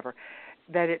 Whatever.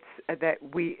 That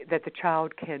the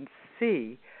child can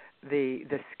see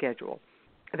the schedule.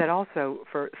 That also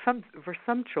for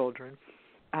some children,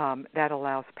 that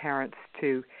allows parents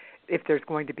to, if there's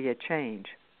going to be a change.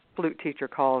 Flute teacher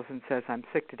calls and says, I'm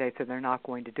sick today, so they're not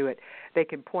going to do it. They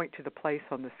can point to the place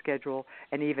on the schedule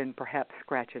and even perhaps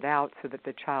scratch it out so that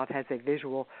the child has a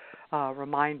visual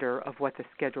reminder of what the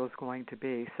schedule is going to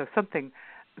be. So something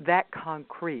that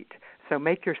concrete. So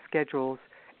make your schedules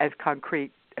as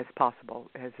concrete as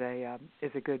possible is a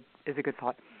good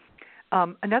thought.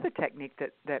 Another technique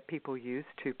that people use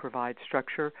to provide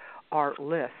structure are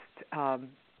lists.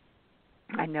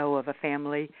 I know of a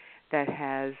family that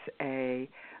has a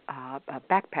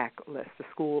backpack list, a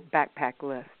school backpack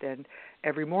list, and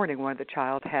every morning one of the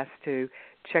child has to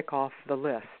check off the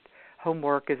list.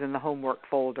 Homework is in the homework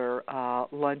folder.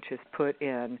 Lunch is put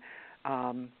in.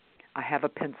 I have a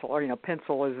pencil, or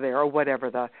pencil is there, or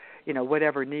whatever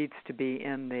whatever needs to be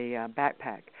in the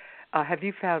backpack. Have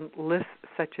you found lists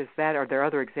such as that? Are there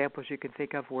other examples you can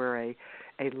think of where a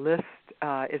list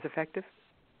is effective?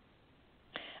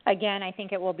 Again, I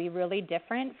think it will be really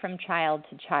different from child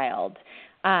to child.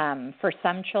 For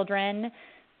some children,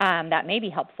 that may be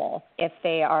helpful if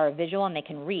they are visual and they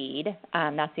can read.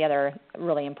 That's the other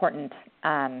really important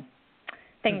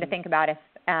thing to think about if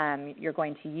you're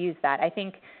going to use that. I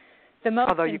think the most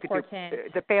Although you important...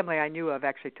 could the family I knew of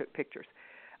actually took pictures.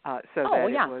 It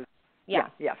was... Yeah.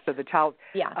 So the child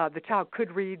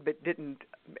could read,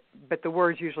 but the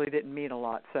words usually didn't mean a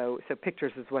lot. So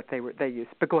pictures is what they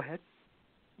used. But go ahead.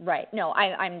 Right. No,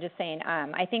 I'm just saying.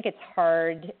 I think it's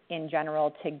hard in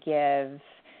general to give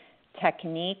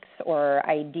techniques or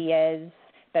ideas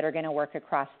that are going to work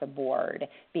across the board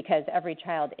because every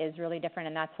child is really different,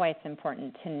 and that's why it's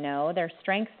important to know their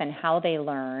strengths and how they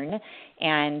learn.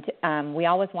 And we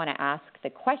always want to ask the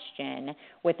question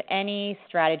with any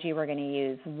strategy we're going to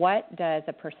use, what does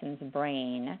a person's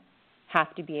brain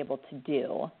have to be able to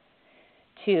do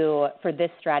for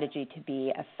this strategy to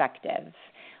be effective?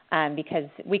 Because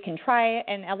we can try,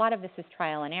 and a lot of this is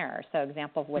trial and error. So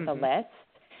example with a list,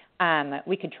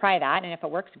 we could try that, and if it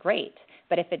works, great.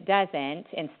 But if it doesn't,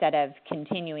 instead of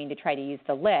continuing to try to use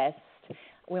the list,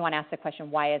 we want to ask the question,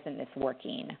 why isn't this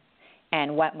working?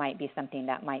 And what might be something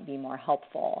that might be more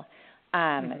helpful?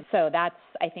 So that's,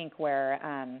 I think, where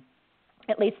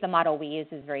at least the model we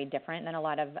use is very different than a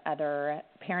lot of other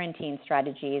parenting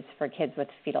strategies for kids with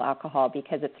fetal alcohol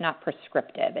because it's not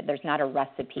prescriptive. There's not a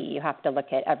recipe. You have to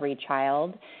look at every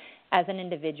child as an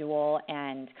individual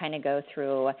and kind of go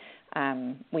through,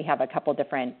 we have a couple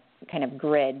different kind of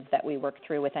grids that we work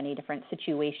through with any different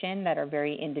situation that are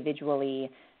very individually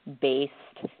based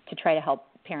to try to help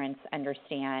parents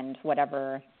understand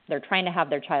whatever they're trying to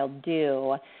have their child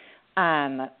do,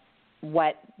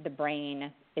 what the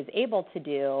brain is able to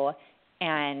do,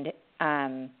 and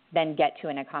then get to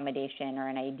an accommodation or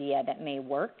an idea that may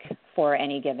work for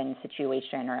any given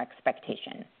situation or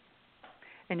expectation.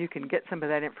 And you can get some of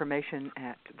that information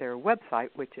at their website,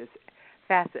 which is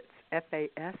FASCETS,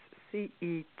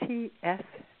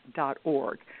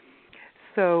 FASCETS.org.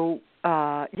 So,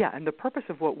 and the purpose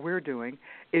of what we're doing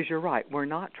is, you're right, we're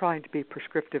not trying to be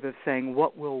prescriptive of saying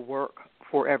what will work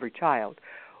for every child.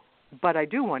 But I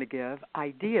do want to give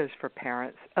ideas for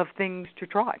parents of things to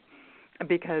try.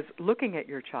 Because looking at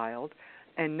your child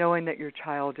and knowing that your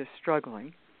child is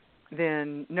struggling,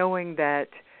 then knowing that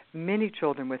many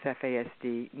children with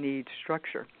FASD need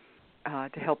structure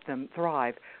to help them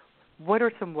thrive, what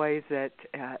are some ways that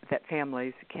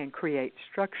families can create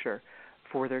structure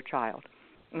for their child?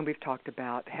 And we've talked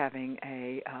about having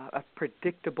a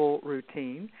predictable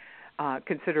routine.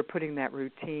 Consider putting that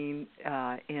routine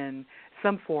in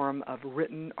some form of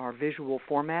written or visual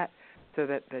format so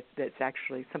that's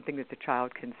actually something that the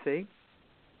child can see.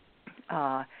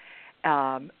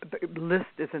 List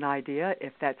is an idea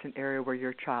if that's an area where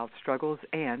your child struggles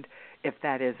and if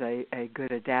that is a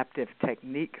good adaptive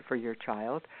technique for your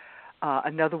child.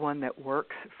 Another one that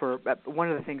works for one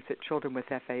of the things that children with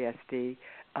FASD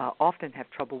often have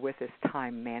trouble with is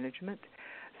time management.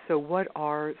 So what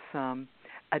are some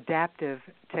adaptive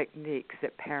techniques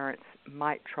that parents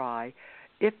might try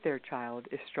if their child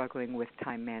is struggling with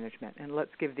time management? And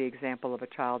let's give the example of a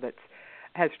child that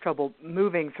has trouble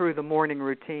moving through the morning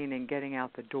routine and getting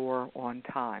out the door on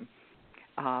time.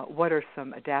 What are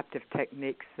some adaptive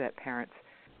techniques that parents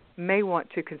may want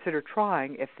to consider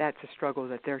trying if that's a struggle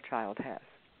that their child has?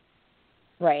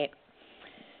 Right.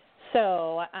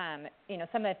 So,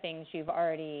 some of the things you've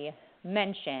already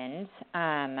mentioned,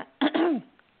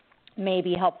 may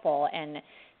be helpful. And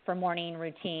for morning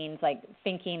routines, like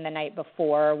thinking the night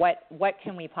before, what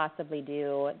can we possibly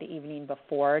do the evening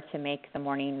before to make the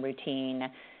morning routine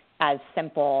as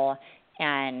simple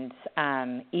and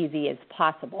easy as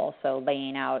possible. So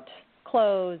laying out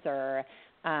clothes or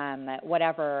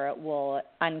whatever will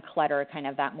unclutter kind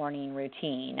of that morning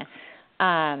routine.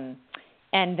 And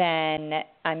then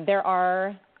there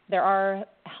are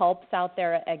helps out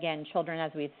there. Again, children,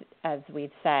 as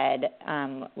we've said,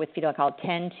 with fetal alcohol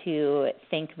tend to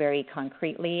think very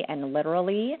concretely and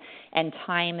literally, and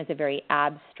time is a very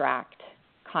abstract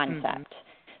concept.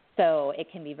 Mm-hmm. So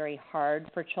it can be very hard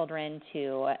for children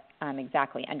to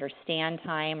exactly understand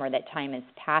time, or that time is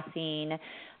passing.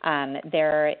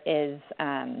 There is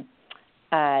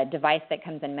a device that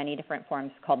comes in many different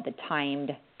forms called the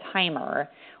timed timer,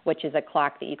 which is a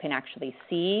clock that you can actually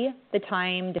see the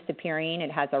time disappearing.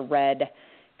 It has a red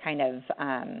kind of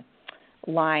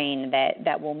line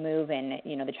that will move, and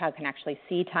the child can actually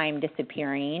see time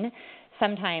disappearing.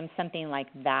 Sometimes something like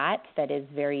that is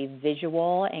very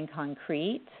visual and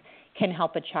concrete can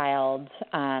help a child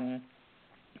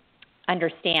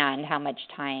understand how much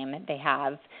time they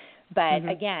have. But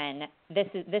again, this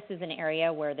is an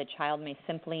area where the child may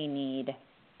simply need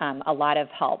a lot of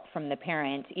help from the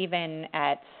parent, even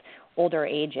at older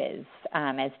ages,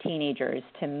 as teenagers,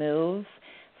 to move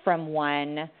from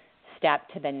one step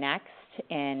to the next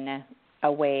in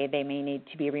a way they may need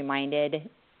to be reminded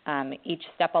each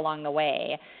step along the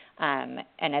way. And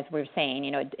as we're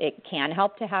saying, it can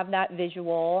help to have that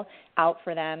visual out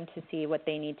for them to see what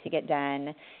they need to get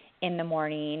done in the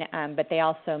morning, but they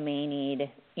also may need,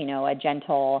 a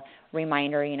gentle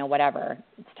reminder, whatever.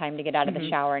 It's time to get out of the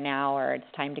shower now, or it's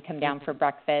time to come down for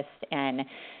breakfast. And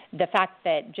the fact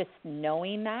that just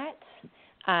knowing that,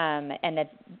 and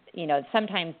that,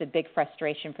 sometimes the big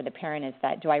frustration for the parent is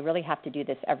that, do I really have to do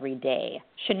this every day?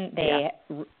 Shouldn't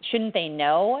they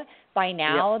know by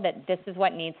now that this is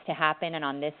what needs to happen and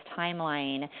on this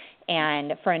timeline?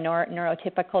 And for a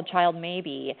neurotypical child,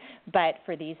 maybe, but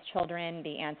for these children,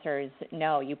 the answer is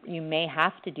no. You may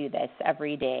have to do this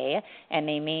every day, and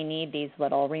they may need these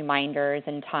little reminders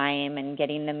and time and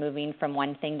getting them moving from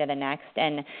one thing to the next.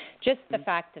 And just the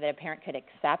fact that a parent could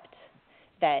accept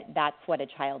that that's what a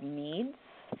child needs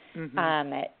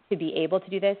to be able to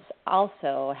do this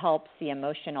also helps the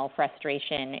emotional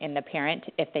frustration in the parent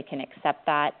if they can accept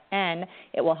that, and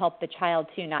it will help the child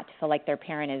too not to feel like their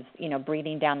parent is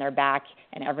breathing down their back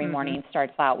and every morning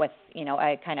starts out with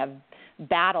a kind of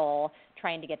battle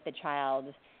trying to get the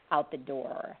child out the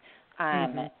door.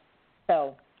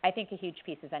 So I think a huge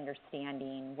piece is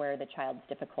understanding where the child's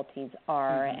difficulties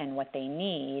are and what they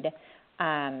need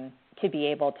to be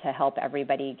able to help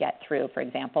everybody get through, for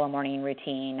example, a morning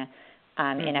routine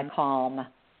in a calm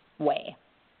way.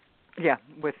 Yeah,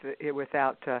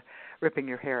 without ripping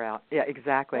your hair out. Yeah,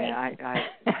 exactly. Right. I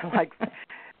like.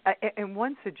 And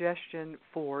one suggestion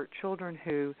for children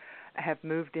who have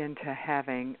moved into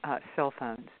having cell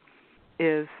phones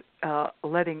is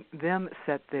letting them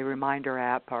set the reminder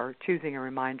app, or choosing a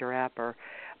reminder app, or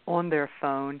on their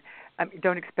phone.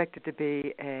 Don't expect it to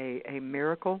be a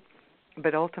miracle.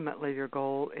 But ultimately, your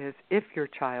goal is, if your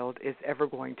child is ever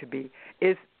going to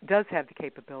does have the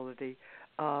capability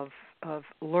of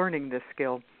learning this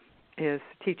skill, is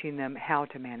teaching them how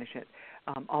to manage it.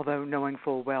 Although knowing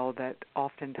full well that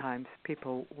oftentimes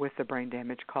people with the brain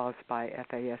damage caused by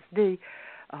FASD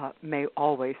may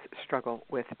always struggle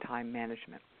with time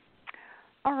management.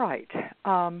 All right.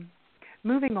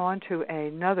 Moving on to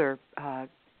another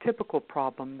typical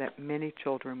problem that many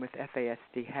children with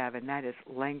FASD have, and that is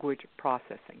language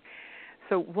processing.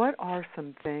 So what are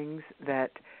some things that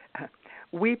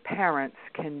we parents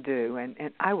can do?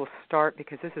 And I will start,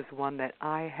 because this is one that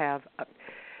I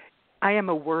am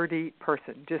a wordy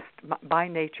person, just by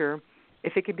nature.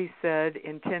 If it could be said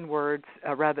in 10 words,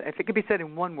 if it could be said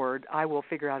in one word, I will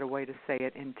figure out a way to say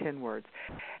it in 10 words.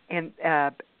 And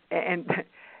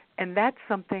that's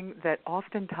something that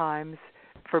oftentimes,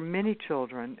 for many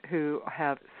children who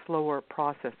have slower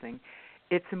processing,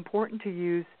 it's important to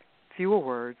use fewer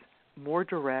words, more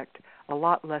direct, a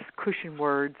lot less cushion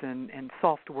words and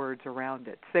soft words around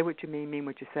it. Say what you mean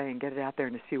what you say, and get it out there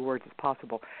in as few words as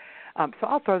possible. So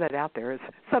I'll throw that out there as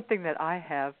something that I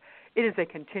have. It is a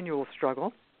continual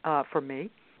struggle for me,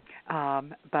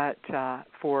 but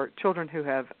for children who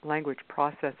have language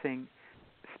processing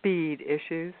speed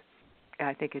issues,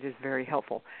 I think it is very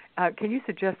helpful. Can you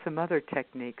suggest some other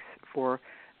techniques for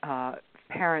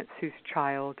parents whose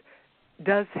child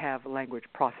does have language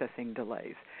processing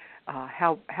delays?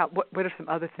 What are some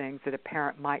other things that a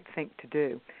parent might think to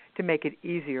do to make it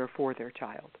easier for their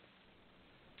child?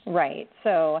 Right.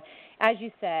 So, as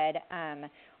you said,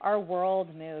 our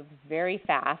world moves very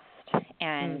fast,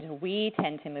 and we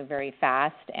tend to move very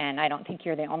fast. And I don't think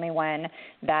you're the only one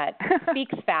that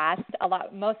speaks fast.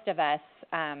 Most of us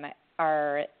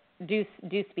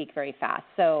do speak very fast.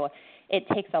 So it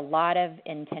takes a lot of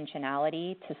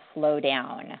intentionality to slow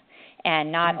down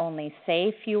and not only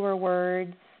say fewer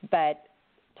words, but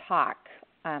talk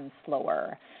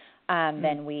slower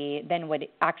than would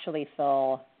actually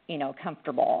feel,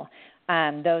 comfortable.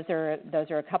 Those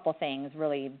are a couple things,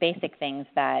 really basic things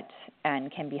that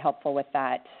can be helpful with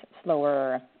that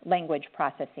slower language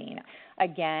processing.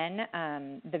 Again,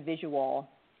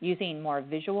 using more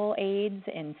visual aids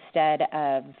instead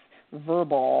of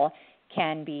verbal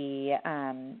can be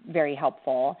very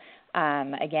helpful.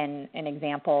 Again, an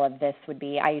example of this would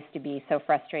be, I used to be so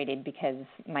frustrated because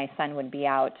my son would be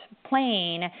out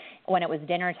playing when it was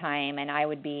dinner time, and I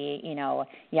would be,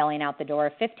 yelling out the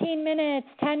door, 15 minutes,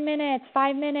 10 minutes,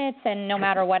 5 minutes, and no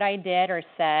matter what I did or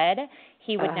said,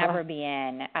 he would never be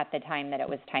in at the time that it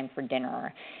was time for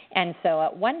dinner. And so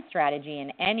one strategy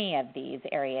in any of these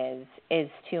areas is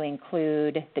to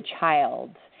include the child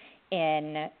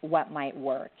in what might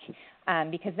work.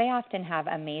 Because they often have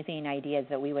amazing ideas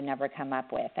that we would never come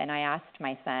up with. And I asked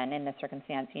my son in this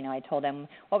circumstance, I told him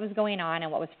what was going on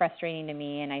and what was frustrating to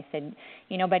me. And I said,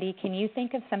 buddy, can you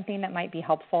think of something that might be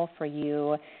helpful for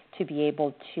you to be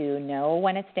able to know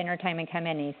when it's dinner time and come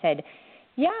in? And he said,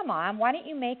 yeah, Mom, why don't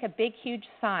you make a big, huge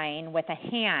sign with a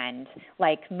hand,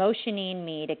 like motioning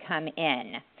me to come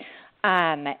in?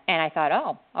 And I thought,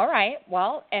 oh, all right,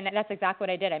 well, and that's exactly what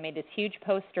I did. I made this huge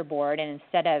poster board, and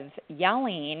instead of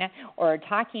yelling or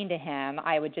talking to him,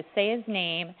 I would just say his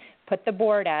name, put the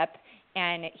board up,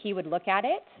 and he would look at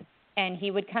it, and he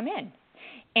would come in.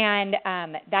 And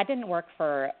that didn't work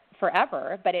for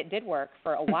forever, but it did work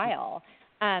for a while.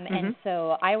 And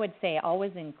so I would say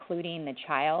always including the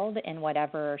child in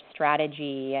whatever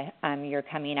strategy you're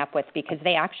coming up with, because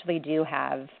they actually do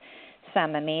have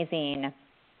some amazing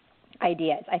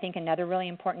ideas. I think another really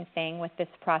important thing with this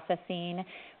processing,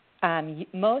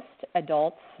 most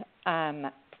adults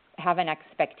have an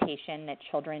expectation that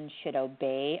children should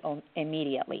obey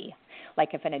immediately.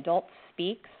 Like if an adult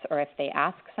speaks or if they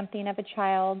ask something of a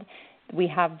child, we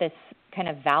have this kind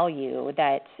of value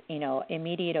that,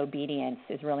 immediate obedience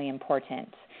is really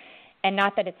important. And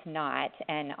not that it's not,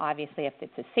 and obviously if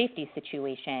it's a safety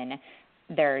situation,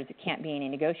 there can't be any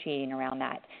negotiating around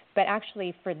that. But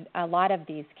actually for a lot of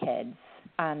these kids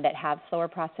that have slower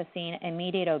processing,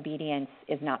 immediate obedience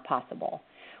is not possible.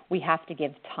 We have to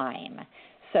give time.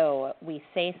 So we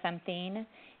say something,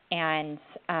 and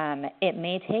it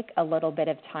may take a little bit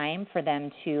of time for them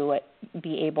to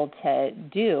be able to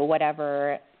do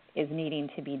whatever is needing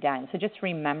to be done. So just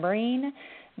remembering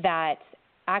that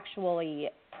actually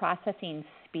processing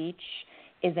speech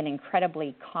is an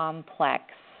incredibly complex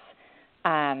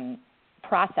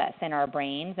process in our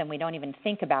brains, and we don't even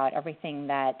think about everything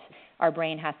that our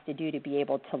brain has to do to be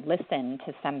able to listen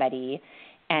to somebody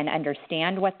and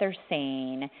understand what they're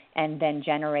saying and then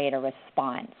generate a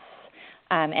response.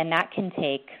 And that can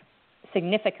take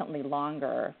significantly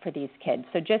longer for these kids.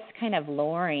 So just kind of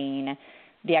lowering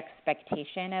the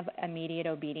expectation of immediate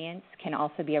obedience can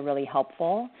also be a really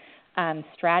helpful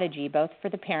strategy, both for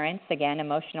the parents, again,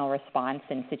 emotional response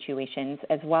in situations,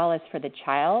 as well as for the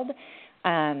child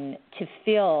to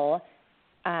feel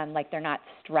like they're not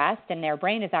stressed, and their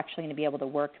brain is actually going to be able to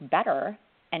work better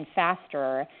and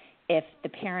faster if the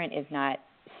parent is not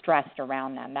stressed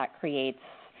around them. That creates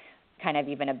kind of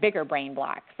even a bigger brain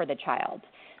block for the child.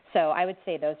 So I would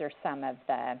say those are some of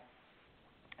the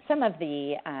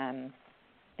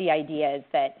ideas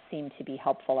that seem to be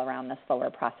helpful around the slower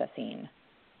processing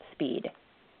speed.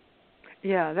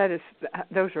 Yeah,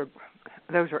 those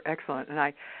are excellent, and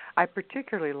I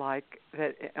particularly like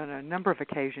that on a number of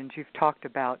occasions you've talked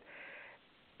about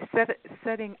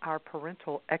setting our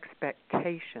parental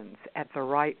expectations at the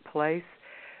right place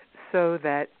so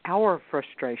that our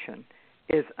frustration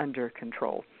is under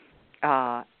control.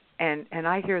 And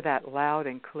I hear that loud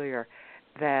and clear,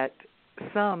 that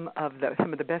some of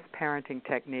the best parenting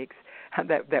techniques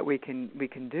that we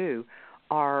can do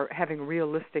are having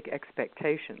realistic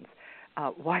expectations.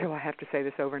 Why do I have to say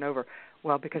this over and over?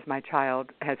 Well, because my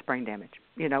child has brain damage.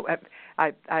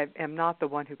 I am not the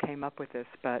one who came up with this,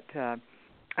 but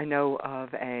I know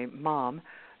of a mom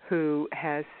who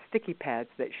has sticky pads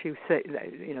that she,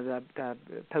 the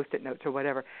Post-it notes or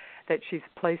whatever, that she's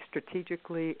placed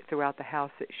strategically throughout the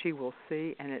house that she will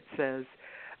see, and it says,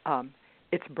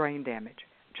 it's brain damage,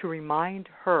 to remind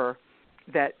her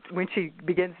that when she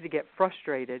begins to get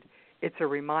frustrated, it's a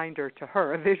reminder to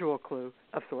her, a visual clue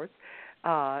of sorts,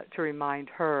 to remind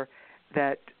her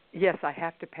that, yes, I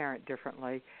have to parent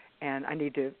differently, and I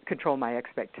need to control my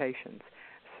expectations.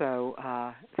 So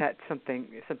that's something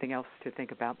else to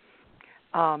think about.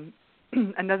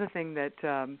 Another thing that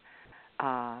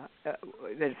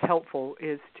is helpful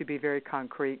is to be very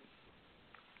concrete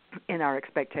in our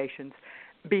expectations.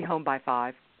 Be home by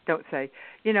 5. Don't say,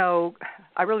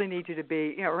 I really need you to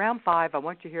be, around 5. I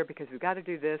want you here because we've got to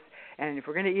do this, and if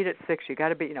we're going to eat at 6, you got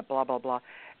to be, blah blah blah.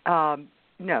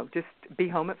 No, just be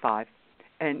home at 5,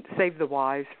 and save the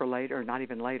whys for later, or not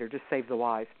even later. Just save the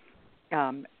whys.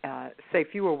 Say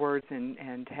fewer words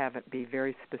and have it be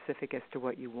very specific as to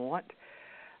what you want.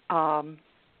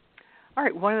 All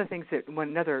right, one of the things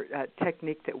another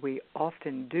technique that we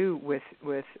often do with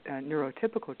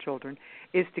neurotypical children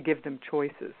is to give them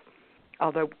choices.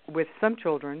 Although with some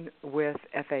children with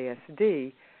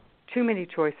FASD, too many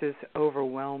choices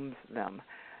overwhelms them.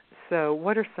 So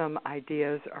what are some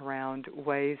ideas around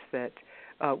ways that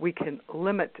we can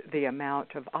limit the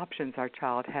amount of options our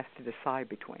child has to decide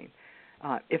between,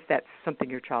 if that's something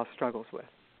your child struggles with?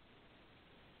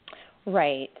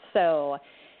 Right. So,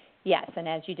 yes, and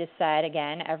as you just said,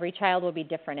 again, every child will be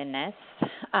different in this,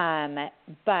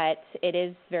 but it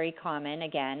is very common,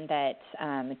 again, that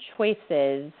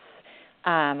choices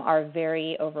are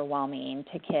very overwhelming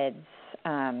to kids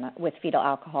with fetal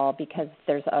alcohol because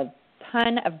there's a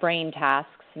ton of brain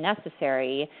tasks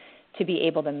necessary to be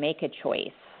able to make a choice,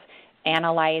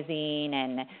 analyzing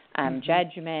and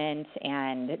judgment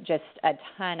and just a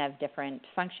ton of different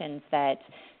functions that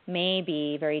may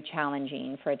be very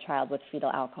challenging for a child with fetal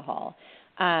alcohol.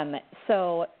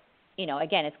 So,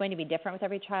 again, it's going to be different with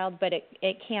every child, but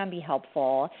it can be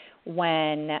helpful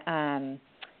when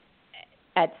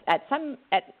at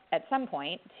some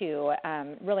point to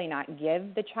really not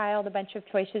give the child a bunch of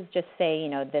choices, just say,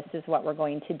 this is what we're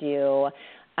going to do.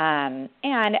 And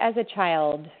as a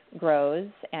child grows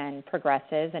and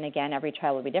progresses, and again, every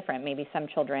child will be different. Maybe some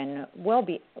children would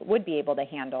be able to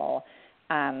handle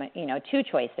 2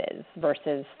 choices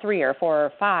versus 3 or 4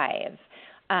 or 5.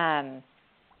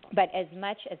 But as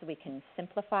much as we can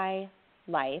simplify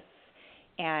life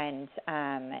and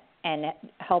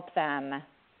help them,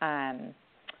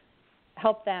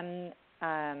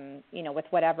 with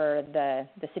whatever the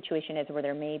situation is where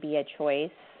there may be a choice,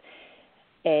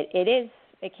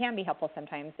 it can be helpful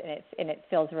sometimes, and it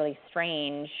feels really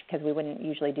strange because we wouldn't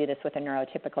usually do this with a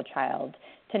neurotypical child,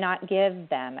 to not give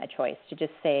them a choice, to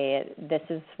just say, this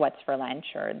is what's for lunch,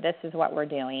 or this is what we're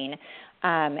doing.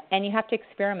 And you have to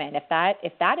experiment. If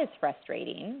that is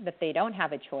frustrating, that they don't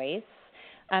have a choice,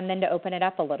 then to open it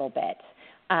up a little bit.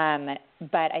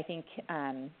 But I think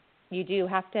you do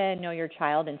have to know your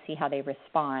child and see how they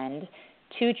respond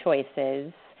to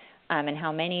choices, and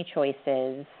how many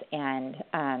choices, and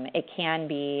it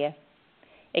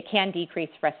can decrease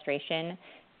frustration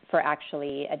for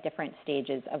actually at different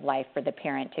stages of life for the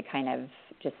parent to kind of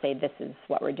just say, this is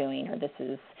what we're doing, or this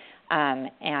is,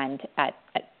 and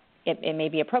it may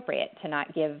be appropriate to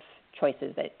not give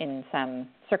choices in some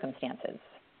circumstances.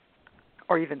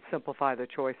 Or even simplify the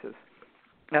choices.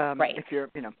 Right. If you're,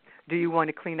 do you want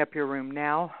to clean up your room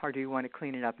now, or do you want to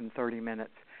clean it up in 30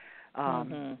 minutes?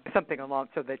 Something along,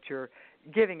 so that you're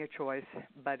giving a choice,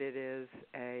 but it is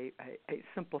a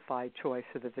simplified choice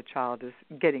so that the child is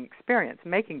getting experience,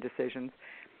 making decisions,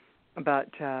 but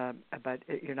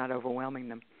you're not overwhelming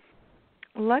them.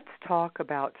 Let's talk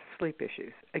about sleep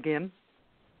issues. Again,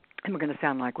 and we're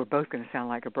both going to sound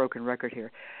like a broken record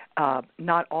here.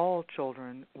 Not all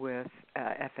children with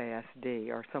FASD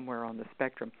or somewhere on the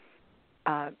spectrum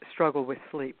struggle with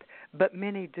sleep, but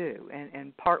many do,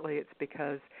 and partly it's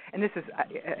because, and this is,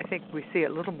 I think we see it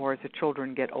a little more as the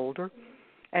children get older,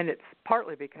 and it's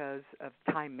partly because of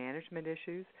time management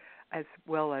issues, as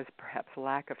well as perhaps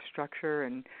lack of structure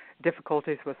and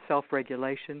difficulties with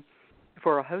self-regulation.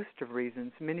 For a host of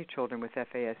reasons, many children with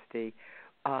FASD,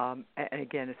 and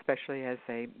again, especially as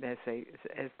they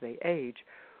age,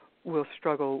 will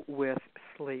struggle with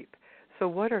sleep. So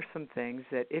what are some things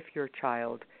that, if your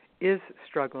child is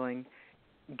struggling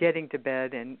getting to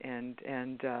bed and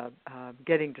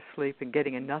getting to sleep and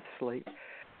getting enough sleep,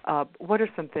 what are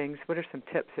some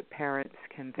tips that parents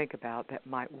can think about that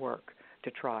might work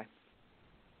to try?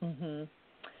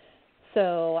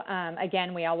 So,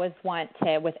 again, we always want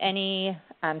to, with any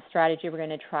strategy we're going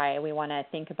to try, we want to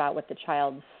think about what the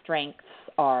child's strengths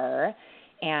are.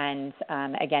 And,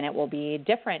 again, it will be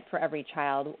different for every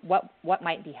child. What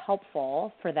might be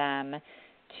helpful for them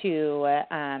to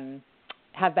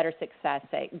have better success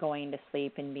at going to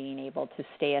sleep and being able to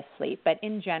stay asleep. But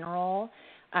in general,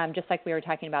 just like we were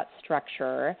talking about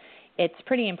structure, it's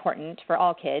pretty important for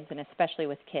all kids, and especially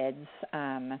with kids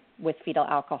with fetal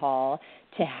alcohol,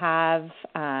 to have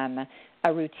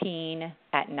a routine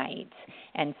at night.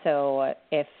 And so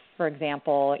if, for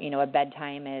example, a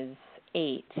bedtime is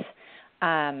 8,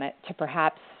 to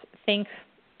perhaps think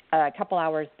a couple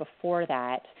hours before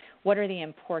that, what are the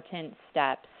important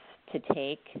steps to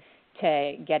take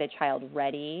to get a child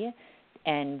ready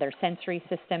and their sensory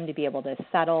system to be able to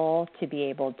settle, to be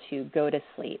able to go to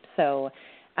sleep. So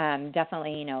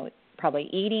definitely, probably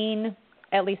eating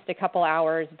at least a couple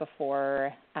hours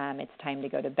before it's time to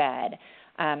go to bed.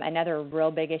 Another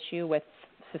real big issue with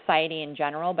society in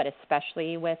general, but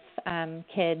especially with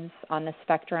kids on the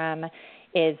spectrum,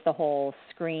 is the whole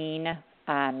screen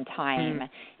time.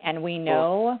 And we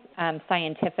know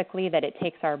scientifically that it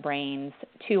takes our brains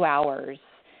 2 hours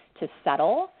to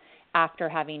settle after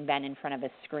having been in front of a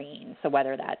screen. So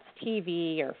whether that's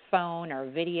TV or phone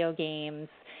or video games,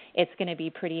 it's going to be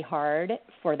pretty hard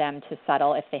for them to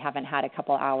settle if they haven't had a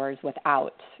couple hours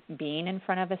without being in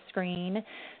front of a screen.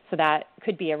 So that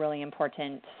could be a really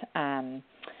important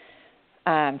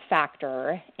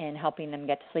factor in helping them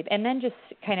get to sleep. And then just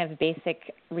kind of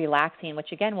basic relaxing,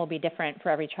 which again will be different for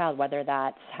every child, whether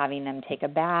that's having them take a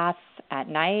bath at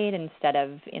night instead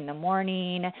of in the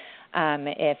morning.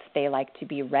 If they like to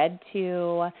be read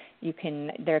to,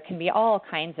 there can be all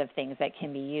kinds of things that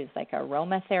can be used, like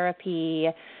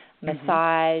aromatherapy,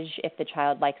 massage, if the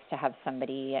child likes to have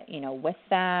somebody, with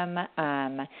them.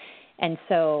 And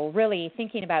so really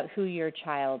thinking about who your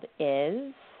child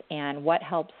is and what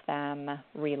helps them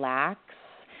relax,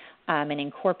 and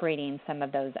incorporating some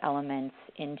of those elements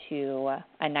into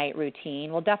a night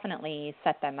routine will definitely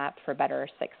set them up for better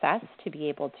success to be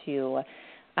able to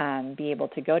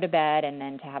go to bed and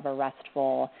then to have a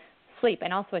restful sleep,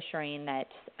 and also assuring that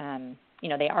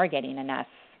they are getting enough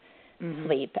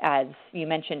sleep. As you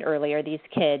mentioned earlier, these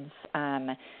kids,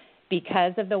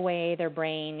 because of the way their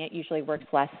brain usually works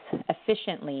less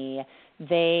efficiently,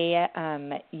 they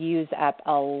use up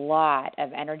a lot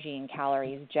of energy and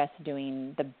calories just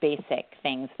doing the basic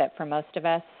things that for most of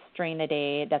us during the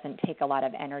day doesn't take a lot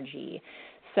of energy.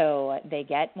 So they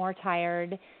get more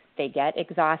tired, they get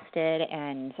exhausted,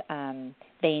 and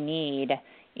they need,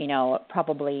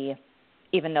 probably,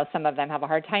 even though some of them have a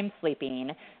hard time sleeping,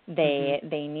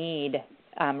 they need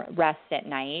rest at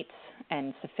night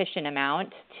and sufficient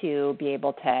amount to be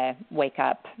able to wake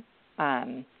up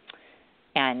and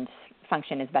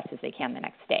function as best as they can the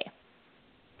next day.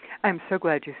 I'm so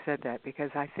glad you said that, because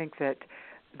I think that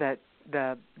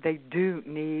they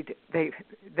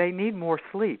need more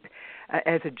sleep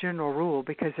as a general rule,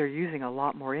 because they're using a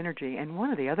lot more energy. And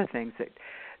one of the other things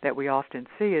that we often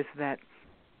see is that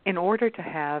in order to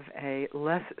have a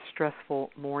less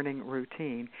stressful morning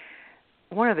routine,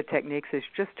 one of the techniques is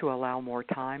just to allow more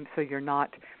time, so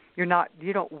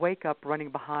you don't wake up running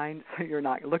behind, so you're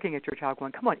not looking at your child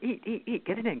going, come on, eat,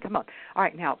 get it in, come on. All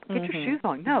right, now, get your shoes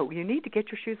on. No, you need to get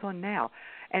your shoes on now.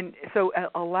 And so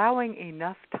allowing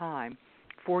enough time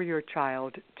for your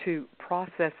child to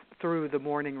process through the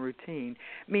morning routine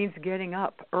means getting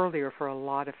up earlier for a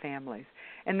lot of families.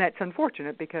 And that's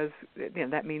unfortunate, because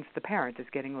that means the parent is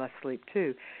getting less sleep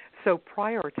too. So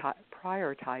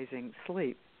prioritizing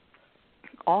sleep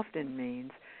often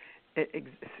means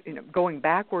going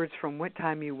backwards from what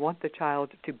time you want the child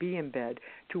to be in bed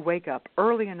to wake up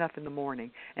early enough in the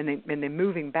morning, and then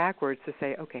moving backwards to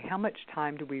say, okay, how much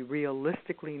time do we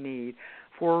realistically need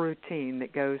for a routine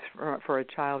that goes for a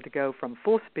child to go from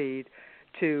full speed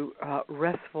to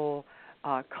restful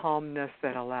calmness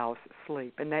that allows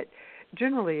sleep. And that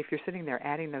generally, if you're sitting there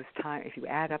adding those time, if you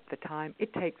add up the time,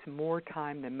 it takes more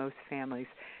time than most families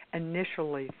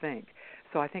initially think.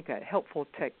 So I think a helpful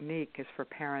technique is for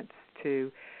parents to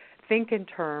think in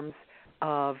terms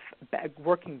of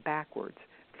working backwards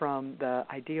from the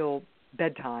ideal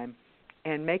bedtime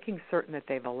and making certain that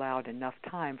they've allowed enough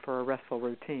time for a restful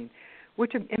routine,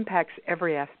 which impacts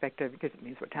every aspect of it, because it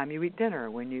means what time you eat dinner,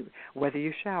 whether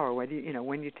you shower,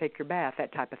 when you take your bath,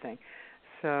 that type of thing.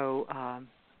 So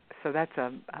that's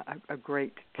a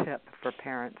great tip for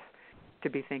parents to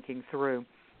be thinking through.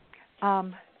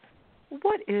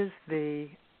 What is the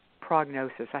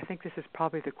prognosis? I think this is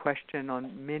probably the question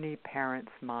on many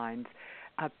parents' minds.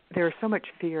 There's so much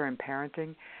fear in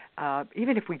parenting,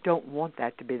 even if we don't want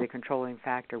that to be the controlling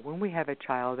factor. When we have a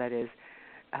child that is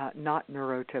not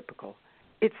neurotypical,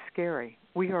 it's scary.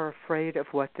 We are afraid of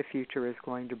what the future is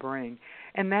going to bring.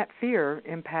 And that fear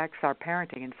impacts our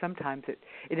parenting, and sometimes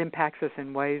it impacts us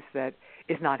in ways that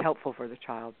is not helpful for the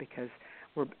child, because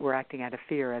we're acting out of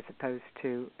fear as opposed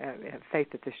to faith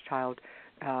that this child,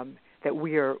 that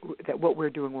what we're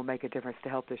doing will make a difference to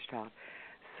help this child.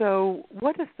 So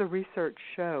what does the research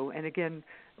show? And again,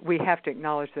 we have to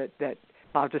acknowledge that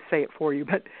I'll just say it for you,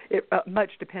 but it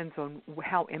much depends on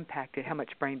how impacted, how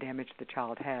much brain damage the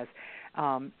child has,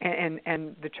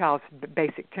 and the child's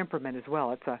basic temperament as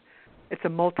well. It's a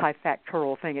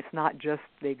multifactorial thing. It's not just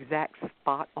the exact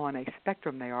spot on a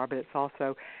spectrum they are, but it's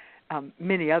also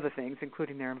many other things,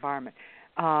 including their environment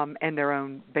and their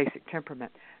own basic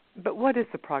temperament. But what is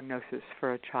the prognosis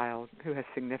for a child who has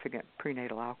significant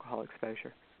prenatal alcohol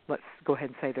exposure? Let's go ahead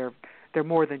and say they're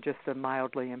more than just the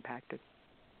mildly impacted.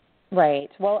 Right.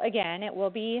 Well, again, it will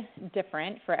be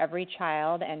different for every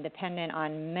child and dependent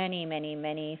on many, many,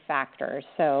 many factors.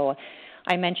 So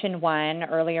I mentioned one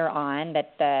earlier on,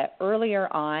 that the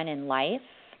earlier on in life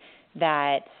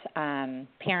that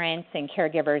parents and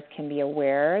caregivers can be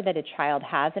aware that a child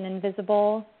has an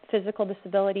invisible physical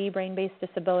disability, brain-based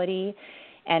disability,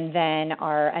 and then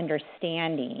are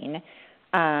understanding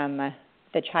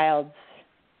the child's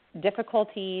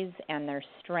difficulties and their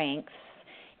strengths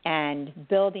and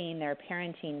building their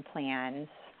parenting plans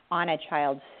on a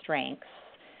child's strengths,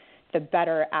 the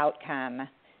better outcome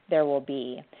there will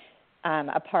be.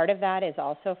 A part of that is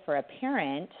also for a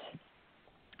parent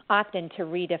often to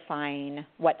redefine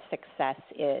what success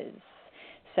is.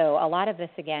 So a lot of this,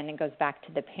 again, it goes back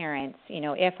to the parents.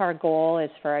 If our goal is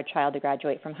for our child to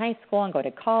graduate from high school and go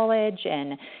to college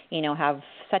and, have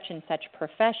such and such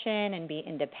profession and be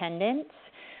independent,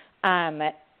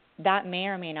 that may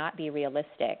or may not be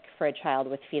realistic for a child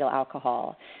with fetal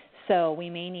alcohol. So we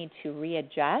may need to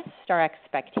readjust our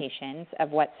expectations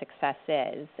of what success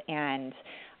is. And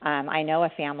I know a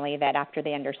family that after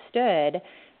they understood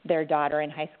their daughter in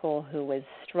high school who was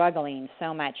struggling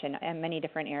so much in many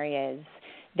different areas,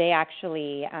 they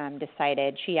actually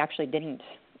decided she actually didn't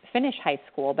finish high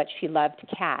school, but she loved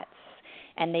cats.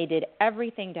 And they did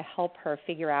everything to help her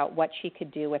figure out what she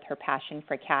could do with her passion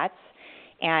for cats.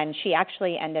 And she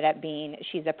actually ended up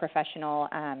she's a professional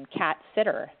cat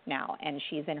sitter now, and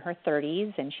she's in her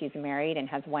 30s, and she's married and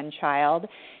has one child,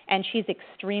 and she's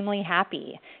extremely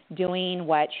happy doing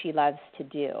what she loves to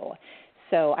do.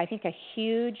 So I think a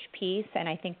huge piece, and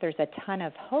I think there's a ton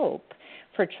of hope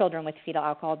for children with fetal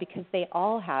alcohol because they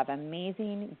all have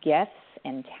amazing gifts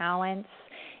and talents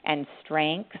and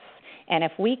strengths, and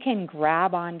if we can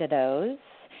grab onto those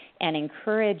and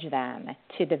encourage them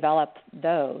to develop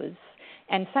those,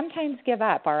 and sometimes give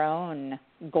up our own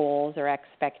goals or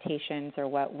expectations or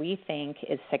what we think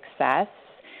is success,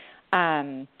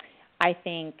 I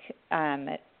think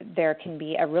there can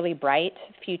be a really bright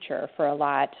future for a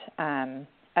lot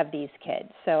of these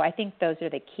kids. So I think those are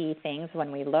the key things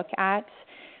when we look at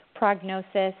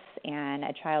prognosis and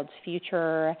a child's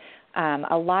future.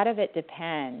 A lot of it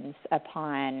depends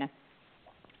upon,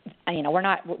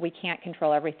 we can't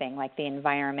control everything like the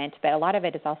environment, but a lot of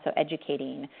it is also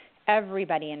educating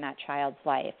everybody in that child's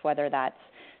life, whether that's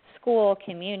school,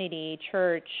 community,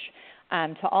 church,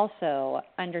 to also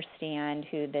understand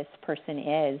who this person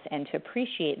is and to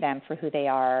appreciate them for who they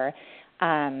are,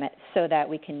 so that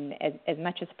we can, as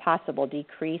much as possible,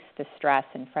 decrease the stress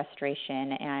and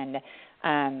frustration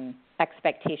and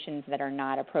expectations that are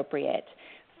not appropriate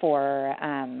for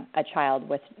a child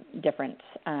with different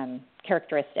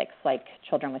characteristics like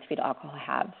children with fetal alcohol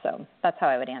have. So that's how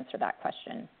I would answer that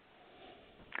question.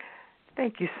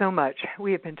 Thank you so much.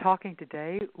 We have been talking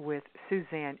today with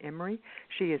Suzanne Emery.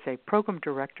 She is a program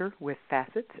director with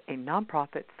FASCETS, a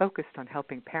nonprofit focused on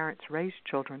helping parents raise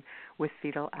children with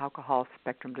fetal alcohol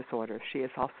spectrum disorder. She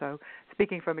is also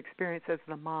speaking from experience as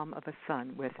the mom of a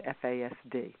son with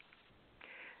FASD.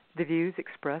 The views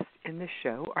expressed in this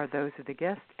show are those of the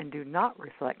guest and do not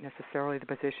reflect necessarily the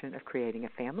position of creating a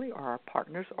family or our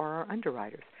partners or our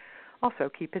underwriters. Also,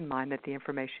 keep in mind that the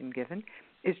information given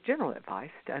is general advice.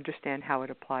 To understand how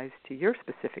it applies to your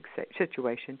specific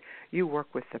situation, you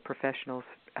work with the professionals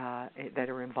that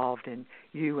are involved in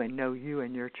you and know you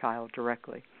and your child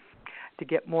directly. To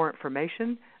get more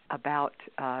information about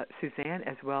Suzanne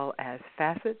as well as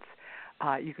FASCETS,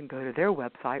 you can go to their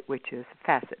website, which is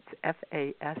FASCETS,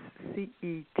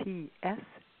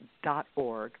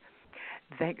 FASCETS.org.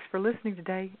 Thanks for listening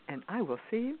today, and I will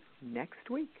see you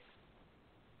next week.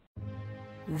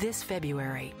 This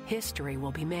February, history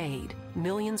will be made.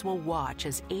 Millions will watch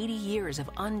as 80 years of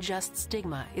unjust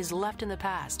stigma is left in the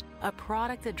past. A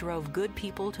product that drove good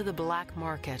people to the black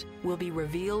market will be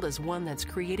revealed as one that's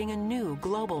creating a new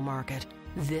global market.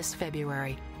 This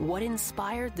February, what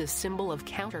inspired the symbol of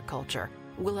counterculture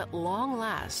will at long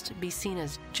last be seen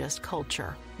as just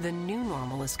culture. The new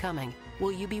normal is coming.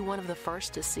 Will you be one of the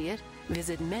first to see it?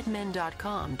 Visit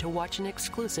medmen.com to watch an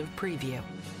exclusive preview.